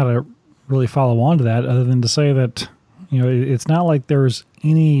how to really follow on to that other than to say that, it's not like there's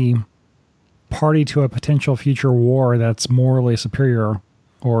any party to a potential future war that's morally superior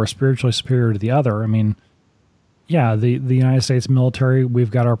or spiritually superior to the other. I mean, yeah, the United States military,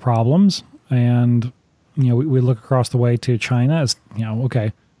 we've got our problems, and we look across the way to China as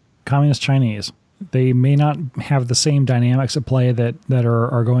okay, communist Chinese. They may not have the same dynamics at play that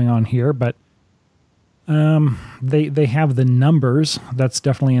are going on here, but they have the numbers. That's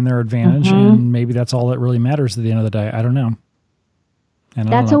definitely in their advantage, and maybe that's all that really matters at the end of the day. I don't know.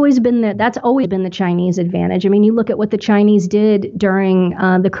 That's always been the Chinese advantage. I mean, you look at what the Chinese did during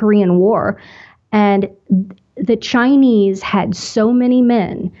the Korean War, and the Chinese had so many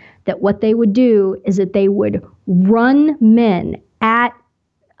men that what they would do is that they would run men at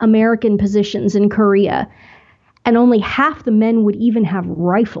American positions in Korea, and only half the men would even have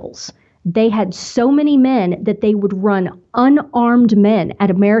rifles. They had so many men that they would run unarmed men at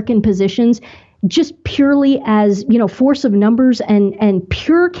American positions just purely as, force of numbers and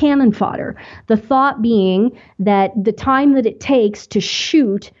pure cannon fodder. The thought being that the time that it takes to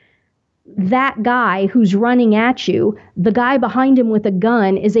shoot that guy who's running at you, the guy behind him with a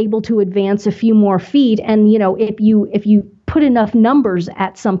gun is able to advance a few more feet. And, if you put enough numbers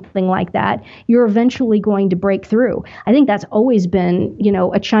at something like that, you're eventually going to break through. I think that's always been,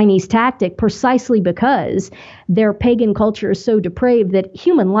 a Chinese tactic, precisely because their pagan culture is so depraved that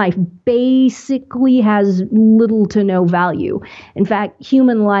human life basically has little to no value. In fact,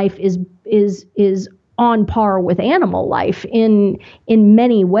 human life is on par with animal life in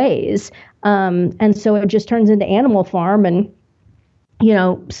many ways. And so it just turns into Animal Farm, and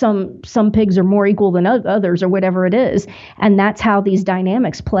some pigs are more equal than others or whatever it is. And that's how these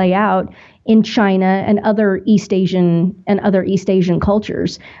dynamics play out in China and other East Asian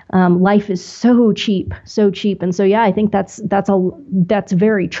cultures. Life is so cheap. And so, yeah, I think that's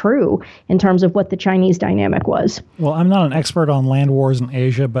very true in terms of what the Chinese dynamic was. Well, I'm not an expert on land wars in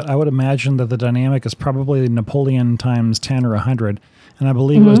Asia, but I would imagine that the dynamic is probably Napoleon times 10 or 100. And I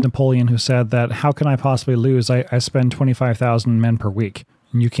believe it was Napoleon who said that, how can I possibly lose? I spend 25,000 men per week,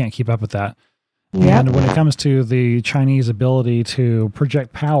 and you can't keep up with that. Yep. And when it comes to the Chinese ability to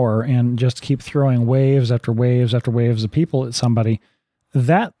project power and just keep throwing waves after waves after waves of people at somebody,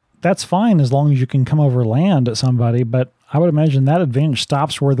 that's fine as long as you can come over land at somebody. But I would imagine that advantage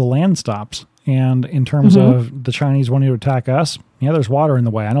stops where the land stops. And in terms of the Chinese wanting to attack us, yeah, there's water in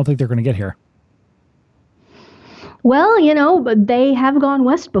the way. I don't think they're going to get here. Well, but they have gone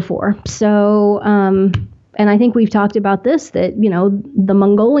west before. So, and I think we've talked about this, that, the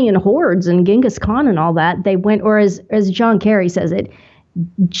Mongolian hordes and Genghis Khan and all that, they went, or as John Kerry says it,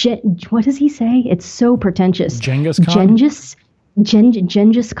 what does he say? It's so pretentious. Genghis Khan?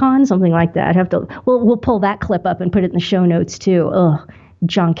 Genghis Khan, something like that. We'll pull that clip up and put it in the show notes too. Ugh.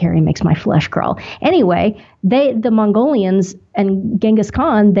 John Kerry makes my flesh crawl. Anyway, the Mongolians and Genghis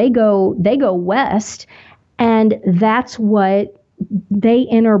Khan, they go west. And that's what they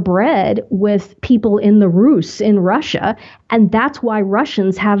interbred with people in the Rus in Russia. And that's why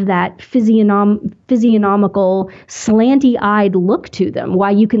Russians have that physiognomical, slanty-eyed look to them. Why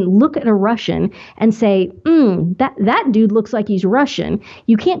you can look at a Russian and say, that dude looks like he's Russian.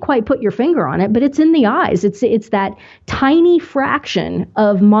 You can't quite put your finger on it, but it's in the eyes. It's that tiny fraction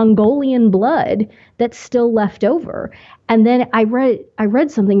of Mongolian blood that's still left over. And then I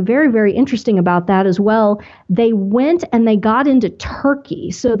read something very, very interesting about that as well. They went and they got into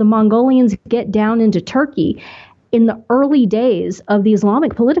Turkey. So the Mongolians get down into Turkey in the early days of the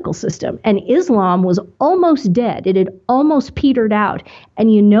Islamic political system. And Islam was almost dead. It had almost petered out.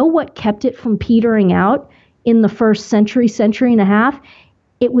 And you know what kept it from petering out in the first century and a half?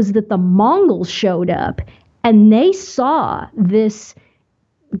 It was that the Mongols showed up and they saw this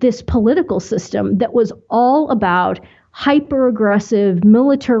political system that was all about hyper-aggressive,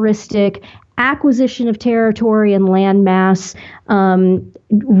 militaristic acquisition of territory and landmass,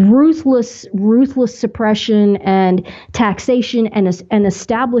 ruthless suppression and taxation and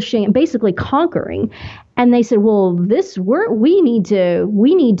establishing and basically conquering. And they said, well, we need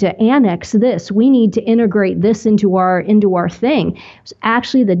to annex this. We need to integrate this into our thing. It was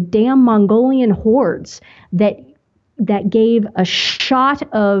actually the damn Mongolian hordes that gave a shot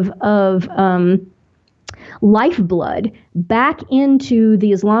of lifeblood back into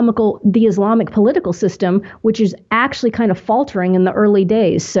the Islamic political system, which is actually kind of faltering in the early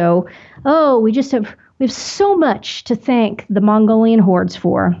days. So, we have so much to thank the Mongolian hordes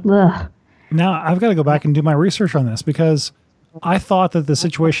for. Ugh. Now I've got to go back and do my research on this, because I thought that the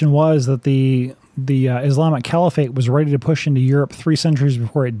situation was that the Islamic Caliphate was ready to push into Europe 3 centuries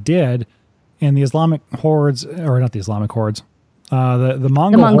before it did, and the Islamic hordes, or not the Islamic hordes, the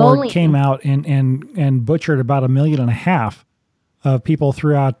Mongol horde came out and butchered about 1.5 million of people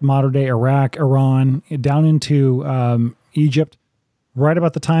throughout modern day Iraq, Iran, down into Egypt, right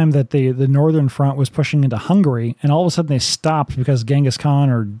about the time that the Northern Front was pushing into Hungary, and all of a sudden they stopped because Genghis Khan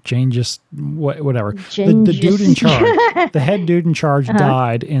or whatever, the dude in charge, the head dude in charge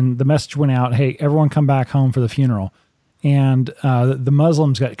died, and the message went out, hey, everyone come back home for the funeral. And the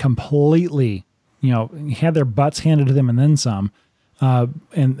Muslims got completely, had their butts handed to them and then some.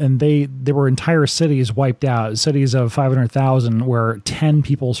 And there were entire cities wiped out, cities of 500,000 where 10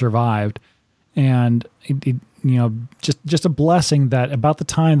 people survived. And, just a blessing that about the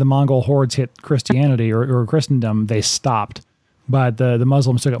time the Mongol hordes hit Christianity or Christendom, they stopped. But the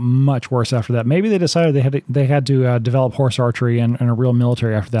Muslims took it much worse after that. Maybe they decided they had to develop horse archery and a real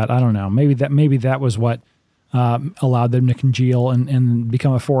military after that. I don't know. Maybe that was what allowed them to congeal and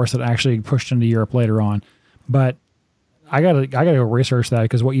become a force that actually pushed into Europe later on. But I gotta go research that,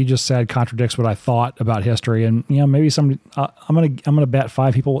 because what you just said contradicts what I thought about history. And maybe somebody, I'm gonna bet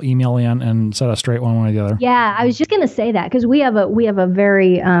 5 people will email in and set us straight one way or the other. Yeah, I was just gonna say that, because we have a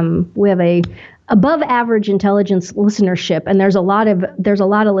very above average intelligence listenership, and there's a lot of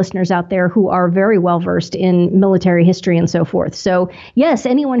listeners out there who are very well versed in military history and so forth. So yes,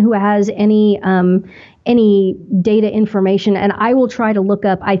 anyone who has any data information, and I will try to look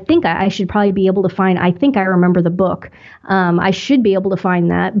up. I think I should probably be able to find. I think I remember the book. I should be able to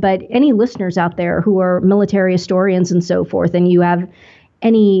find that. But any listeners out there who are military historians and so forth, and you have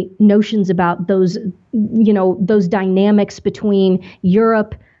any notions about those dynamics between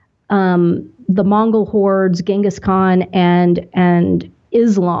Europe, the Mongol hordes, Genghis Khan, and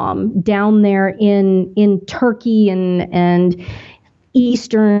Islam down there in Turkey and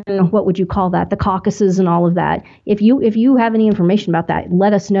Eastern, what would you call that? The Caucasus and all of that. If you have any information about that,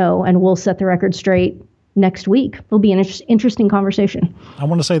 let us know, and we'll set the record straight next week. It'll be an interesting conversation. I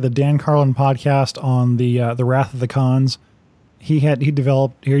want to say the Dan Carlin podcast on the Wrath of the Khans. He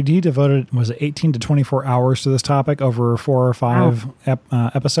devoted, was it 18 to 24 hours to this topic over 4 or 5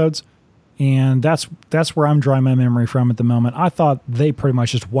 episodes. And that's where I'm drawing my memory from at the moment. I thought they pretty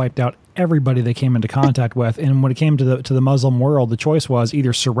much just wiped out everybody they came into contact with. And when it came to the Muslim world, the choice was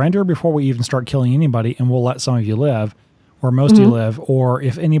either surrender before we even start killing anybody and we'll let some of you live, or most of you live, or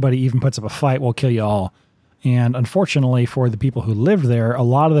if anybody even puts up a fight, we'll kill you all. And unfortunately for the people who lived there, a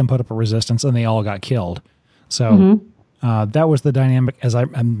lot of them put up a resistance and they all got killed. So that was the dynamic.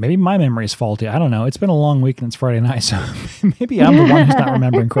 Maybe my memory is faulty. I don't know. It's been a long week and it's Friday night, so maybe I'm the one who's not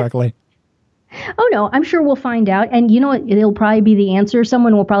remembering correctly. Oh, no, I'm sure we'll find out. And you know what? It'll probably be the answer.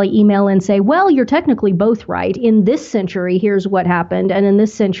 Someone will probably email and say, well, you're technically both right. In this century, here's what happened. And in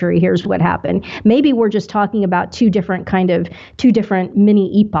this century, here's what happened. Maybe we're just talking about two different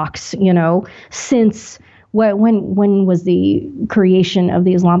mini epochs, since when was the creation of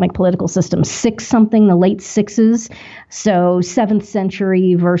the Islamic political system? The late 6s. So 7th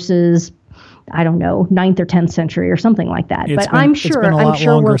century versus, I don't know, 9th or 10th century or something like that. I'm sure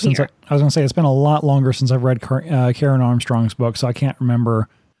we're here. I was going to say, it's been a lot longer since I've read Karen Armstrong's book, so I can't remember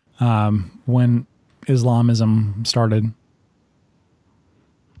when Islamism started.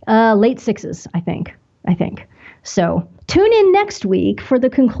 Late 6s, I think. So tune in next week for the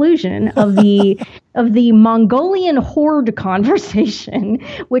conclusion of the Mongolian horde conversation,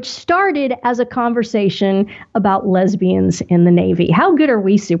 which started as a conversation about lesbians in the Navy. How good are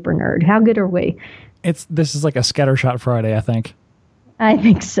we, Super Nerd? How good are we? This is like a scattershot Friday, I think. I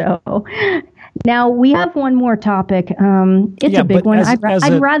think so. Now we have one more topic. It's a big one. As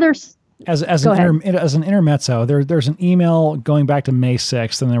an intermezzo, there's an email going back to May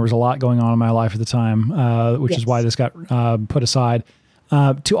 6th, and there was a lot going on in my life at the time, which is why this got put aside.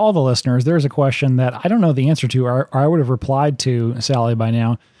 To all the listeners, there's a question that I don't know the answer to, or I would have replied to Sally by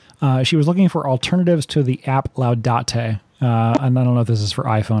now. She was looking for alternatives to the app Laudate. And I don't know if this is for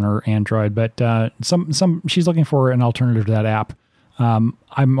iPhone or Android, but she's looking for an alternative to that app.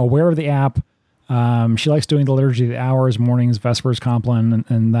 I'm aware of the app. She likes doing the Liturgy of the Hours, mornings, Vespers, Compline,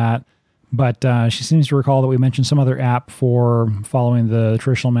 and that. But she seems to recall that we mentioned some other app for following the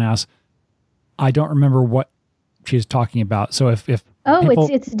traditional Mass. I don't remember what she's talking about. So if it's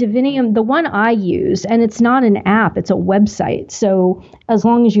Divinium, the one I use, and it's not an app, it's a website. So as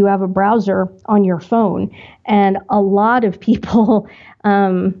long as you have a browser on your phone, and a lot of people,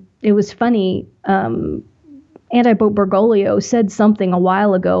 it was funny, Antipope Bergoglio said something a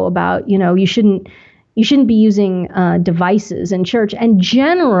while ago about, you shouldn't be using devices in church. And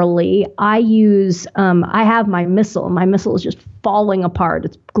generally, I have my missal. My missal is just falling apart.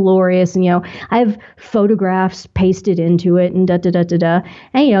 It's glorious. And, I have photographs pasted into it and da-da-da-da-da.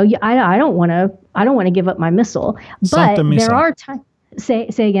 And, I don't want to give up my missal. But there are times. Say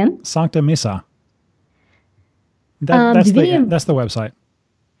again? Sancta Missa. That's the website.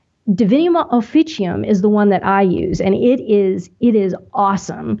 Divinium Officium is the one that I use, and it is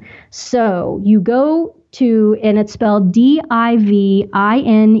awesome. So you go to, and it's spelled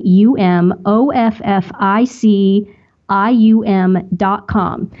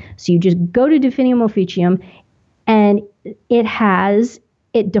DIVINUMOFFICIUM.com. So you just go to Divinium Officium, and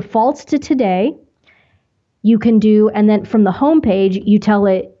it defaults to today. You can do, and then from the homepage, you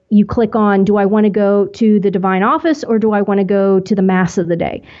click on, do I want to go to the Divine Office or do I want to go to the Mass of the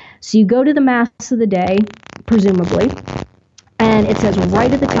Day? So you go to the Mass of the Day, presumably, and it says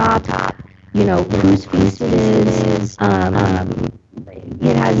right at the top, whose feast it is.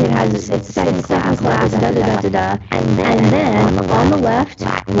 It's set in class, and then on the left,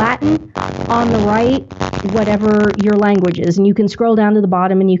 Latin, on the right, whatever your language is. And you can scroll down to the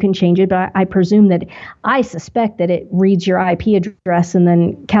bottom and you can change it, but I suspect that it reads your IP address and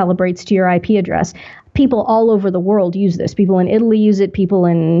then calibrates to your IP address. People all over the world use this. People in Italy use it. People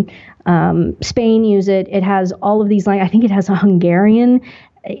in Spain use it. It has all of these, I think it has a Hungarian.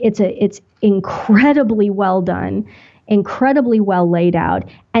 It's incredibly well done, incredibly well laid out,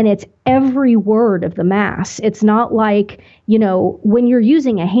 and it's every word of the Mass. It's not like, when you're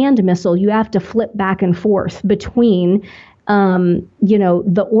using a hand missal, you have to flip back and forth between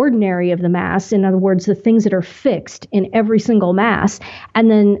the ordinary of the Mass, in other words, the things that are fixed in every single Mass, and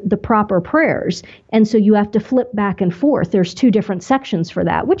then the proper prayers. And so you have to flip back and forth. There's two different sections for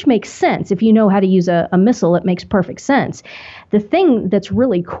that, which makes sense. If you know how to use a missal, it makes perfect sense. The thing that's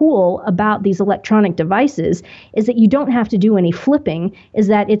really cool about these electronic devices is that you don't have to do any flipping, is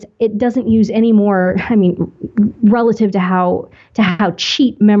that it doesn't use any more, relative to how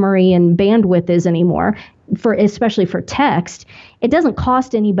cheap memory and bandwidth is anymore, especially for text, it doesn't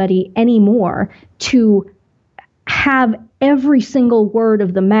cost anybody any more to have every single word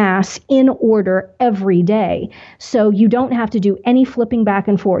of the Mass in order every day. So you don't have to do any flipping back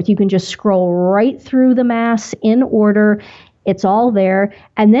and forth. You can just scroll right through the Mass in order. It's all there.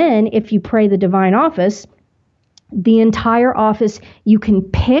 And then if you pray the Divine Office, the entire office, you can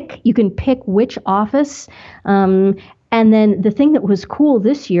pick which office. And then the thing that was cool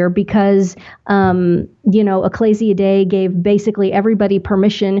this year, because, Ecclesia Dei gave basically everybody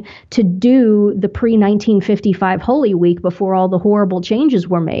permission to do the pre-1955 Holy Week before all the horrible changes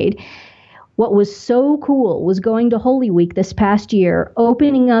were made. What was so cool was going to Holy Week this past year,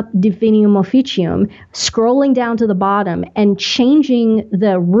 opening up Divinium Officium, scrolling down to the bottom, and changing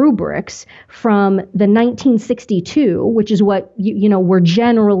the rubrics from the 1962, which is what we're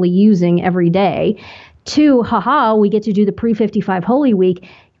generally using every day, to, we get to do the pre-55 Holy Week,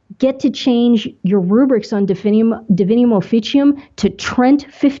 get to change your rubrics on Divinium Officium to Trent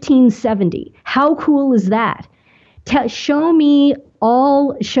 1570. How cool is that? Show me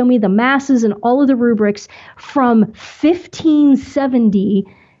the Masses and all of the rubrics from 1570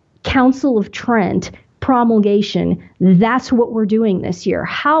 Council of Trent promulgation. That's what we're doing this year.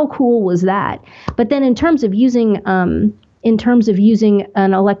 How cool was that? But then in terms of using an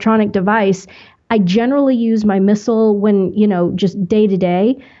electronic device, I generally use my missal when, just day to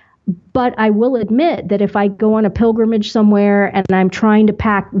day. But I will admit that if I go on a pilgrimage somewhere and I'm trying to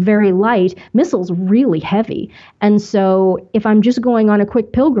pack very light, missal's really heavy. And so if I'm just going on a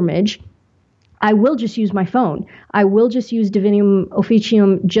quick pilgrimage, I will just use my phone. I will just use Divinium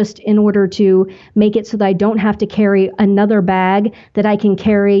Officium just in order to make it so that I don't have to carry another bag, that I can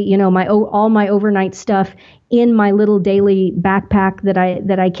carry, all my overnight stuff in my little daily backpack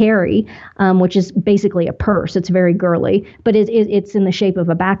that I carry, which is basically a purse. It's very girly, but it's in the shape of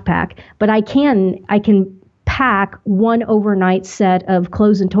a backpack. But I can pack one overnight set of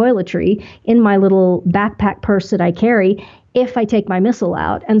clothes and toiletry in my little backpack purse that I carry if I take my missal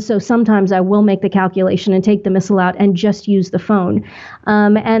out. And so sometimes I will make the calculation and take the missal out and just use the phone.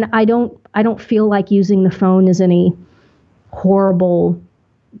 And I don't feel like using the phone is any horrible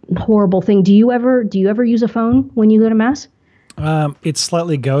thing. Do you ever use a phone when you go to Mass? It's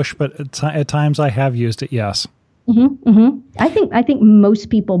slightly gauche, but at times I have used it. Yes. Mm-hmm, mm-hmm. I think most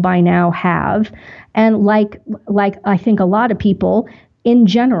people by now have, and like I think a lot of people in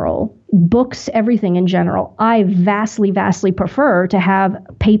general, books, everything in general, I vastly prefer to have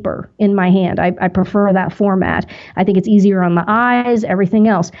paper in my hand. I prefer that format. I think it's easier on the eyes, everything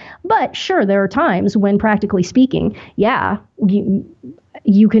else. But sure, there are times when, practically speaking,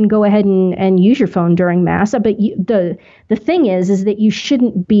 you can go ahead and use your phone during Mass. But the thing is that you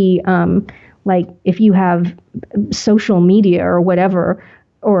shouldn't be like, if you have social media or whatever,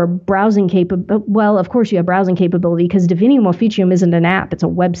 or browsing capability. Well, of course you have browsing capability, because Divinium Officium isn't an app, it's a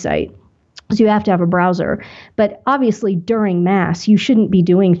website. So you have to have a browser. But obviously during Mass, you shouldn't be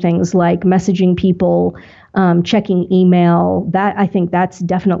doing things like messaging people, checking email. That, I think that's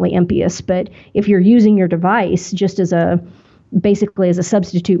definitely impious. But if you're using your device just basically as a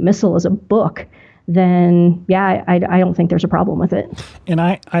substitute missal, as a book, then I don't think there's a problem with it. And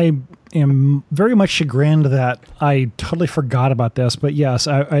I am very much chagrined that I totally forgot about this. But yes,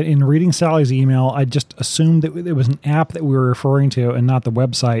 in reading Sally's email, I just assumed that it was an app that we were referring to and not the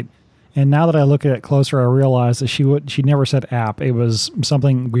website. And now that I look at it closer, I realize that she never said app. It was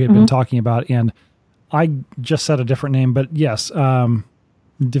something we had been talking about, and I just said a different name. But yes,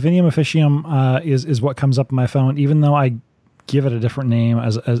 Divinium Officium is what comes up on my phone, even though I give it a different name.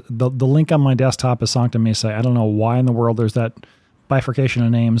 As the link on my desktop is Sancta Missae. I don't know why in the world there's that bifurcation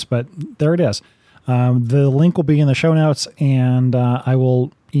of names, but there it is. The link will be in the show notes, and I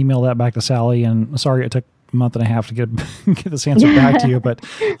will email that back to Sally. And sorry it took a month and a half to get this answer back to you, but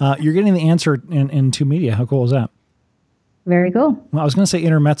you're getting the answer in two media. How cool is that? Very cool. Well, I was going to say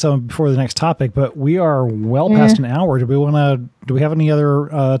intermezzo before the next topic, but we are well past an hour. Do we have any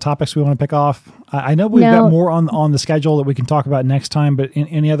other topics we want to pick off? I know we've got more on the schedule that we can talk about next time, but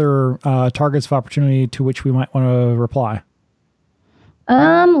any other targets of opportunity to which we might want to reply?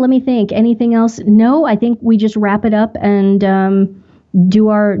 Let me think. Anything else? No, I think we just wrap it up and do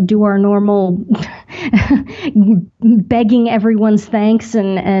our normal begging everyone's thanks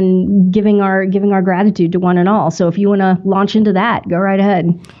and giving our gratitude to one and all. So if you want to launch into that, go right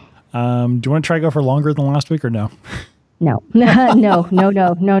ahead. Do you want to try to go for longer than last week or no? No. No.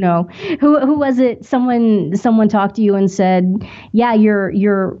 Who was it? Someone talked to you and said, yeah,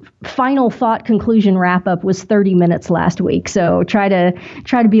 your final thought conclusion wrap up was 30 minutes last week. So try to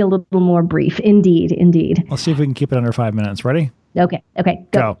be a little more brief. Indeed. Let's see if we can keep it under 5 minutes. Ready? Okay.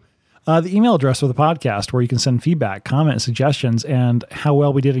 Go. The email address for the podcast where you can send feedback, comments, suggestions, and how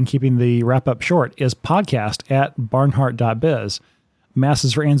well we did in keeping the wrap up short is podcast@barnhart.biz.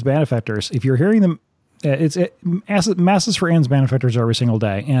 Masses for Ann's Benefactors. If you're hearing them, Masses for Ann's Benefactors every single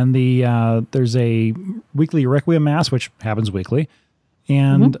day. And there's a weekly Requiem Mass, which happens weekly.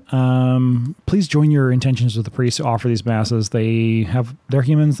 And please join your intentions with the priests who offer these Masses. They're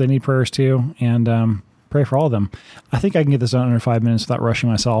humans. They need prayers too. And pray for all of them. I think I can get this done under 5 minutes without rushing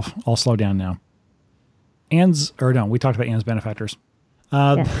myself. I'll slow down now. We talked about Ann's Benefactors.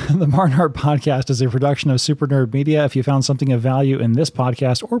 The Barnhart Podcast is a production of Super Nerd Media. If you found something of value in this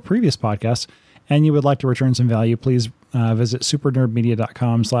podcast or previous podcasts, and you would like to return some value, please visit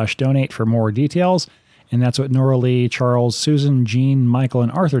supernerdmedia.com/donate for more details. And that's what Nora Lee, Charles, Susan, Jean, Michael,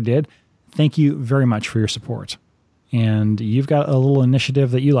 and Arthur did. Thank you very much for your support. And you've got a little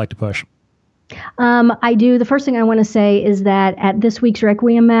initiative that you like to push. I do. The first thing I want to say is that at this week's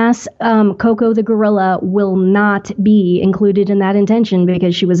Requiem Mass, Coco the gorilla will not be included in that intention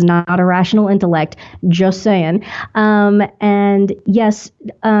because she was not a rational intellect. Just saying. And yes,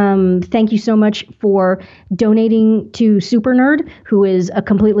 thank you so much for donating to Super Nerd, who is a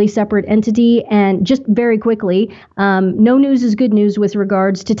completely separate entity. And just very quickly, no news is good news with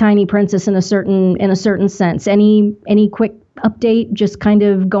regards to Tiny Princess in a certain sense. Any quick update, just kind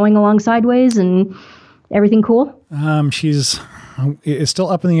of going along sideways and everything cool? It's still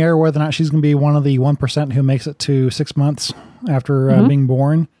up in the air whether or not she's going to be one of the 1% who makes it to 6 months after being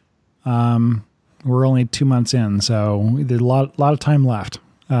born. We're only 2 months in, so there's a lot of time left.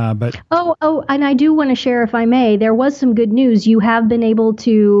 And I do want to share, if I may, there was some good news. You have been able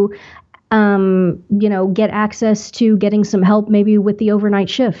to get access to getting some help maybe with the overnight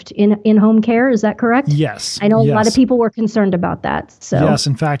shift in home care. Is that correct? Yes. I know a lot of people were concerned about that. So yes,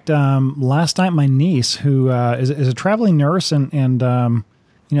 in fact, last night my niece, who is a traveling nurse, and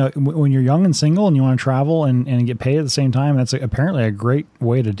when you're young and single and you want to travel and get paid at the same time, that's apparently a great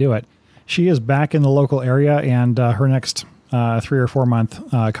way to do it. She is back in the local area, and her next 3 or 4 month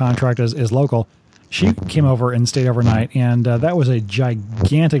contract is local. She came over and stayed overnight, and that was a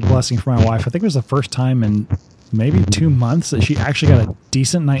gigantic blessing for my wife. I think it was the first time in maybe 2 months that she actually got a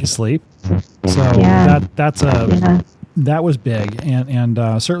decent night's sleep. So that was big,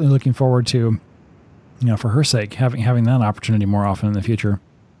 and certainly looking forward to, for her sake, having that opportunity more often in the future.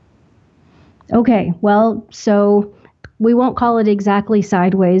 Okay, well, so we won't call it exactly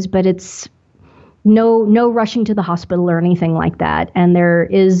sideways, but it's no rushing to the hospital or anything like that. And there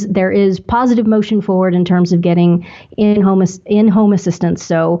is positive motion forward in terms of getting in-home assistance.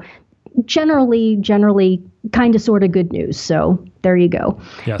 So generally kind of sort of good news. So there you go.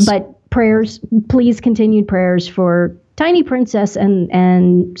 Yes. But please continued prayers for Tiny Princess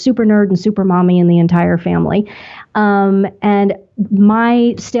and Super Nerd and Super Mommy and the entire family. And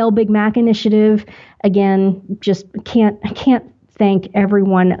my Stale Big Mac initiative, again, just can't thank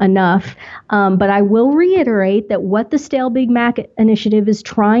everyone enough. But I will reiterate that what the Stale Big Mac initiative is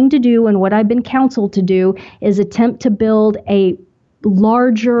trying to do, and what I've been counseled to do, is attempt to build a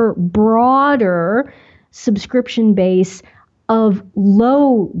larger, broader subscription base of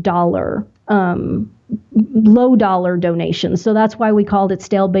low dollar donations. So that's why we called it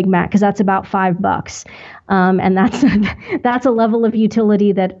Stale Big Mac, because that's about $5. And that's a level of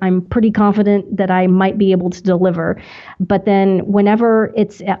utility that I'm pretty confident that I might be able to deliver. But then whenever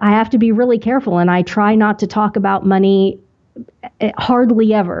I have to be really careful, and I try not to talk about money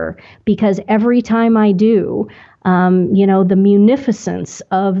hardly ever, because every time I do, the munificence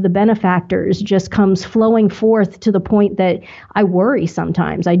of the benefactors just comes flowing forth to the point that I worry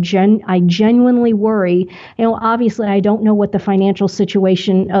sometimes. I genuinely worry. Obviously I don't know what the financial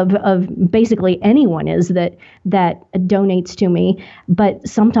situation of basically anyone is that donates to me, but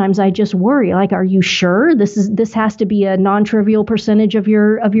sometimes I just worry, like, are you sure this has to be a non-trivial percentage of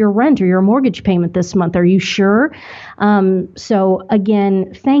your rent or your mortgage payment this month? Are you sure? So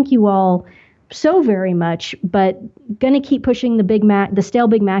again, thank you all so very much, but going to keep pushing the Stale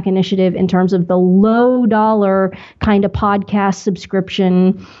Big Mac initiative in terms of the low dollar kind of podcast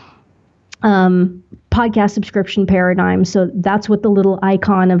subscription paradigm. So that's what the little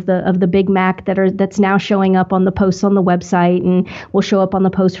icon of the Big Mac that's now showing up on the posts on the website and will show up on the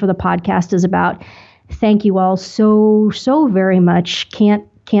post for the podcast is about. thank you all so very much. Can't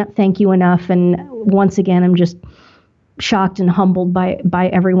thank you enough. And once again, I'm just shocked and humbled by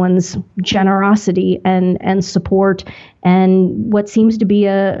everyone's generosity and support, and what seems to be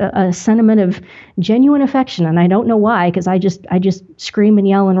a sentiment of genuine affection. And I don't know why, because I just scream and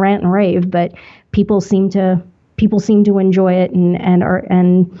yell and rant and rave, but people seem to enjoy it and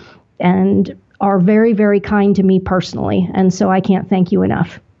are very, very kind to me personally. And so I can't thank you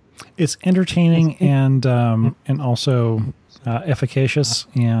enough. It's entertaining and also efficacious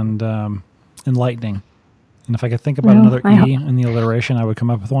and enlightening. And if I could think about another E in the alliteration, I would come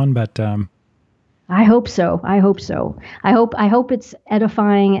up with one. But I hope so. I hope it's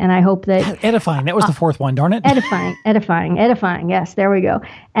edifying, and I hope that edifying. That was the fourth one, darn it. Edifying. Yes, there we go.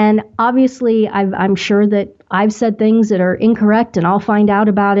 And obviously, I'm sure that I've said things that are incorrect, and I'll find out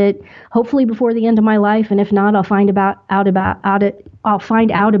about it hopefully before the end of my life. And if not, I'll find out about it. I'll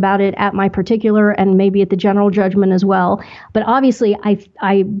find out about it at my particular and maybe at the general judgment as well. But obviously,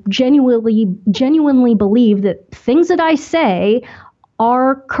 I genuinely believe that things that I say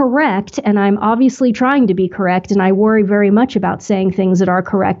are correct, and I'm obviously trying to be correct, and I worry very much about saying things that are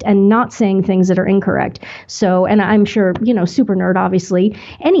correct and not saying things that are incorrect. So, and I'm sure, Super Nerd, obviously,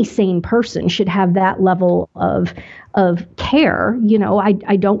 any sane person should have that level of care.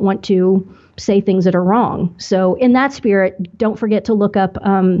 I don't want to say things that are wrong. So in that spirit, don't forget to look up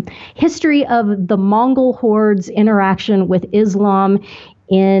history of the Mongol hordes' interaction with Islam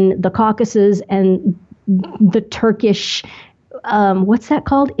in the Caucasus and the Turkish, what's that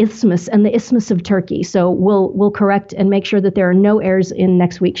called? Isthmus, and the Isthmus of Turkey. So we'll correct and make sure that there are no errors in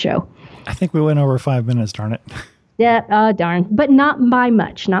next week's show. I think we went over 5 minutes, darn it. Yeah, darn. But not by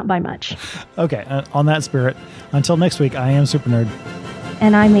much. Okay, on that spirit, until next week, I am Super Nerd.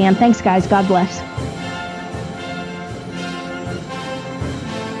 And I'm Ann. Thanks, guys. God bless.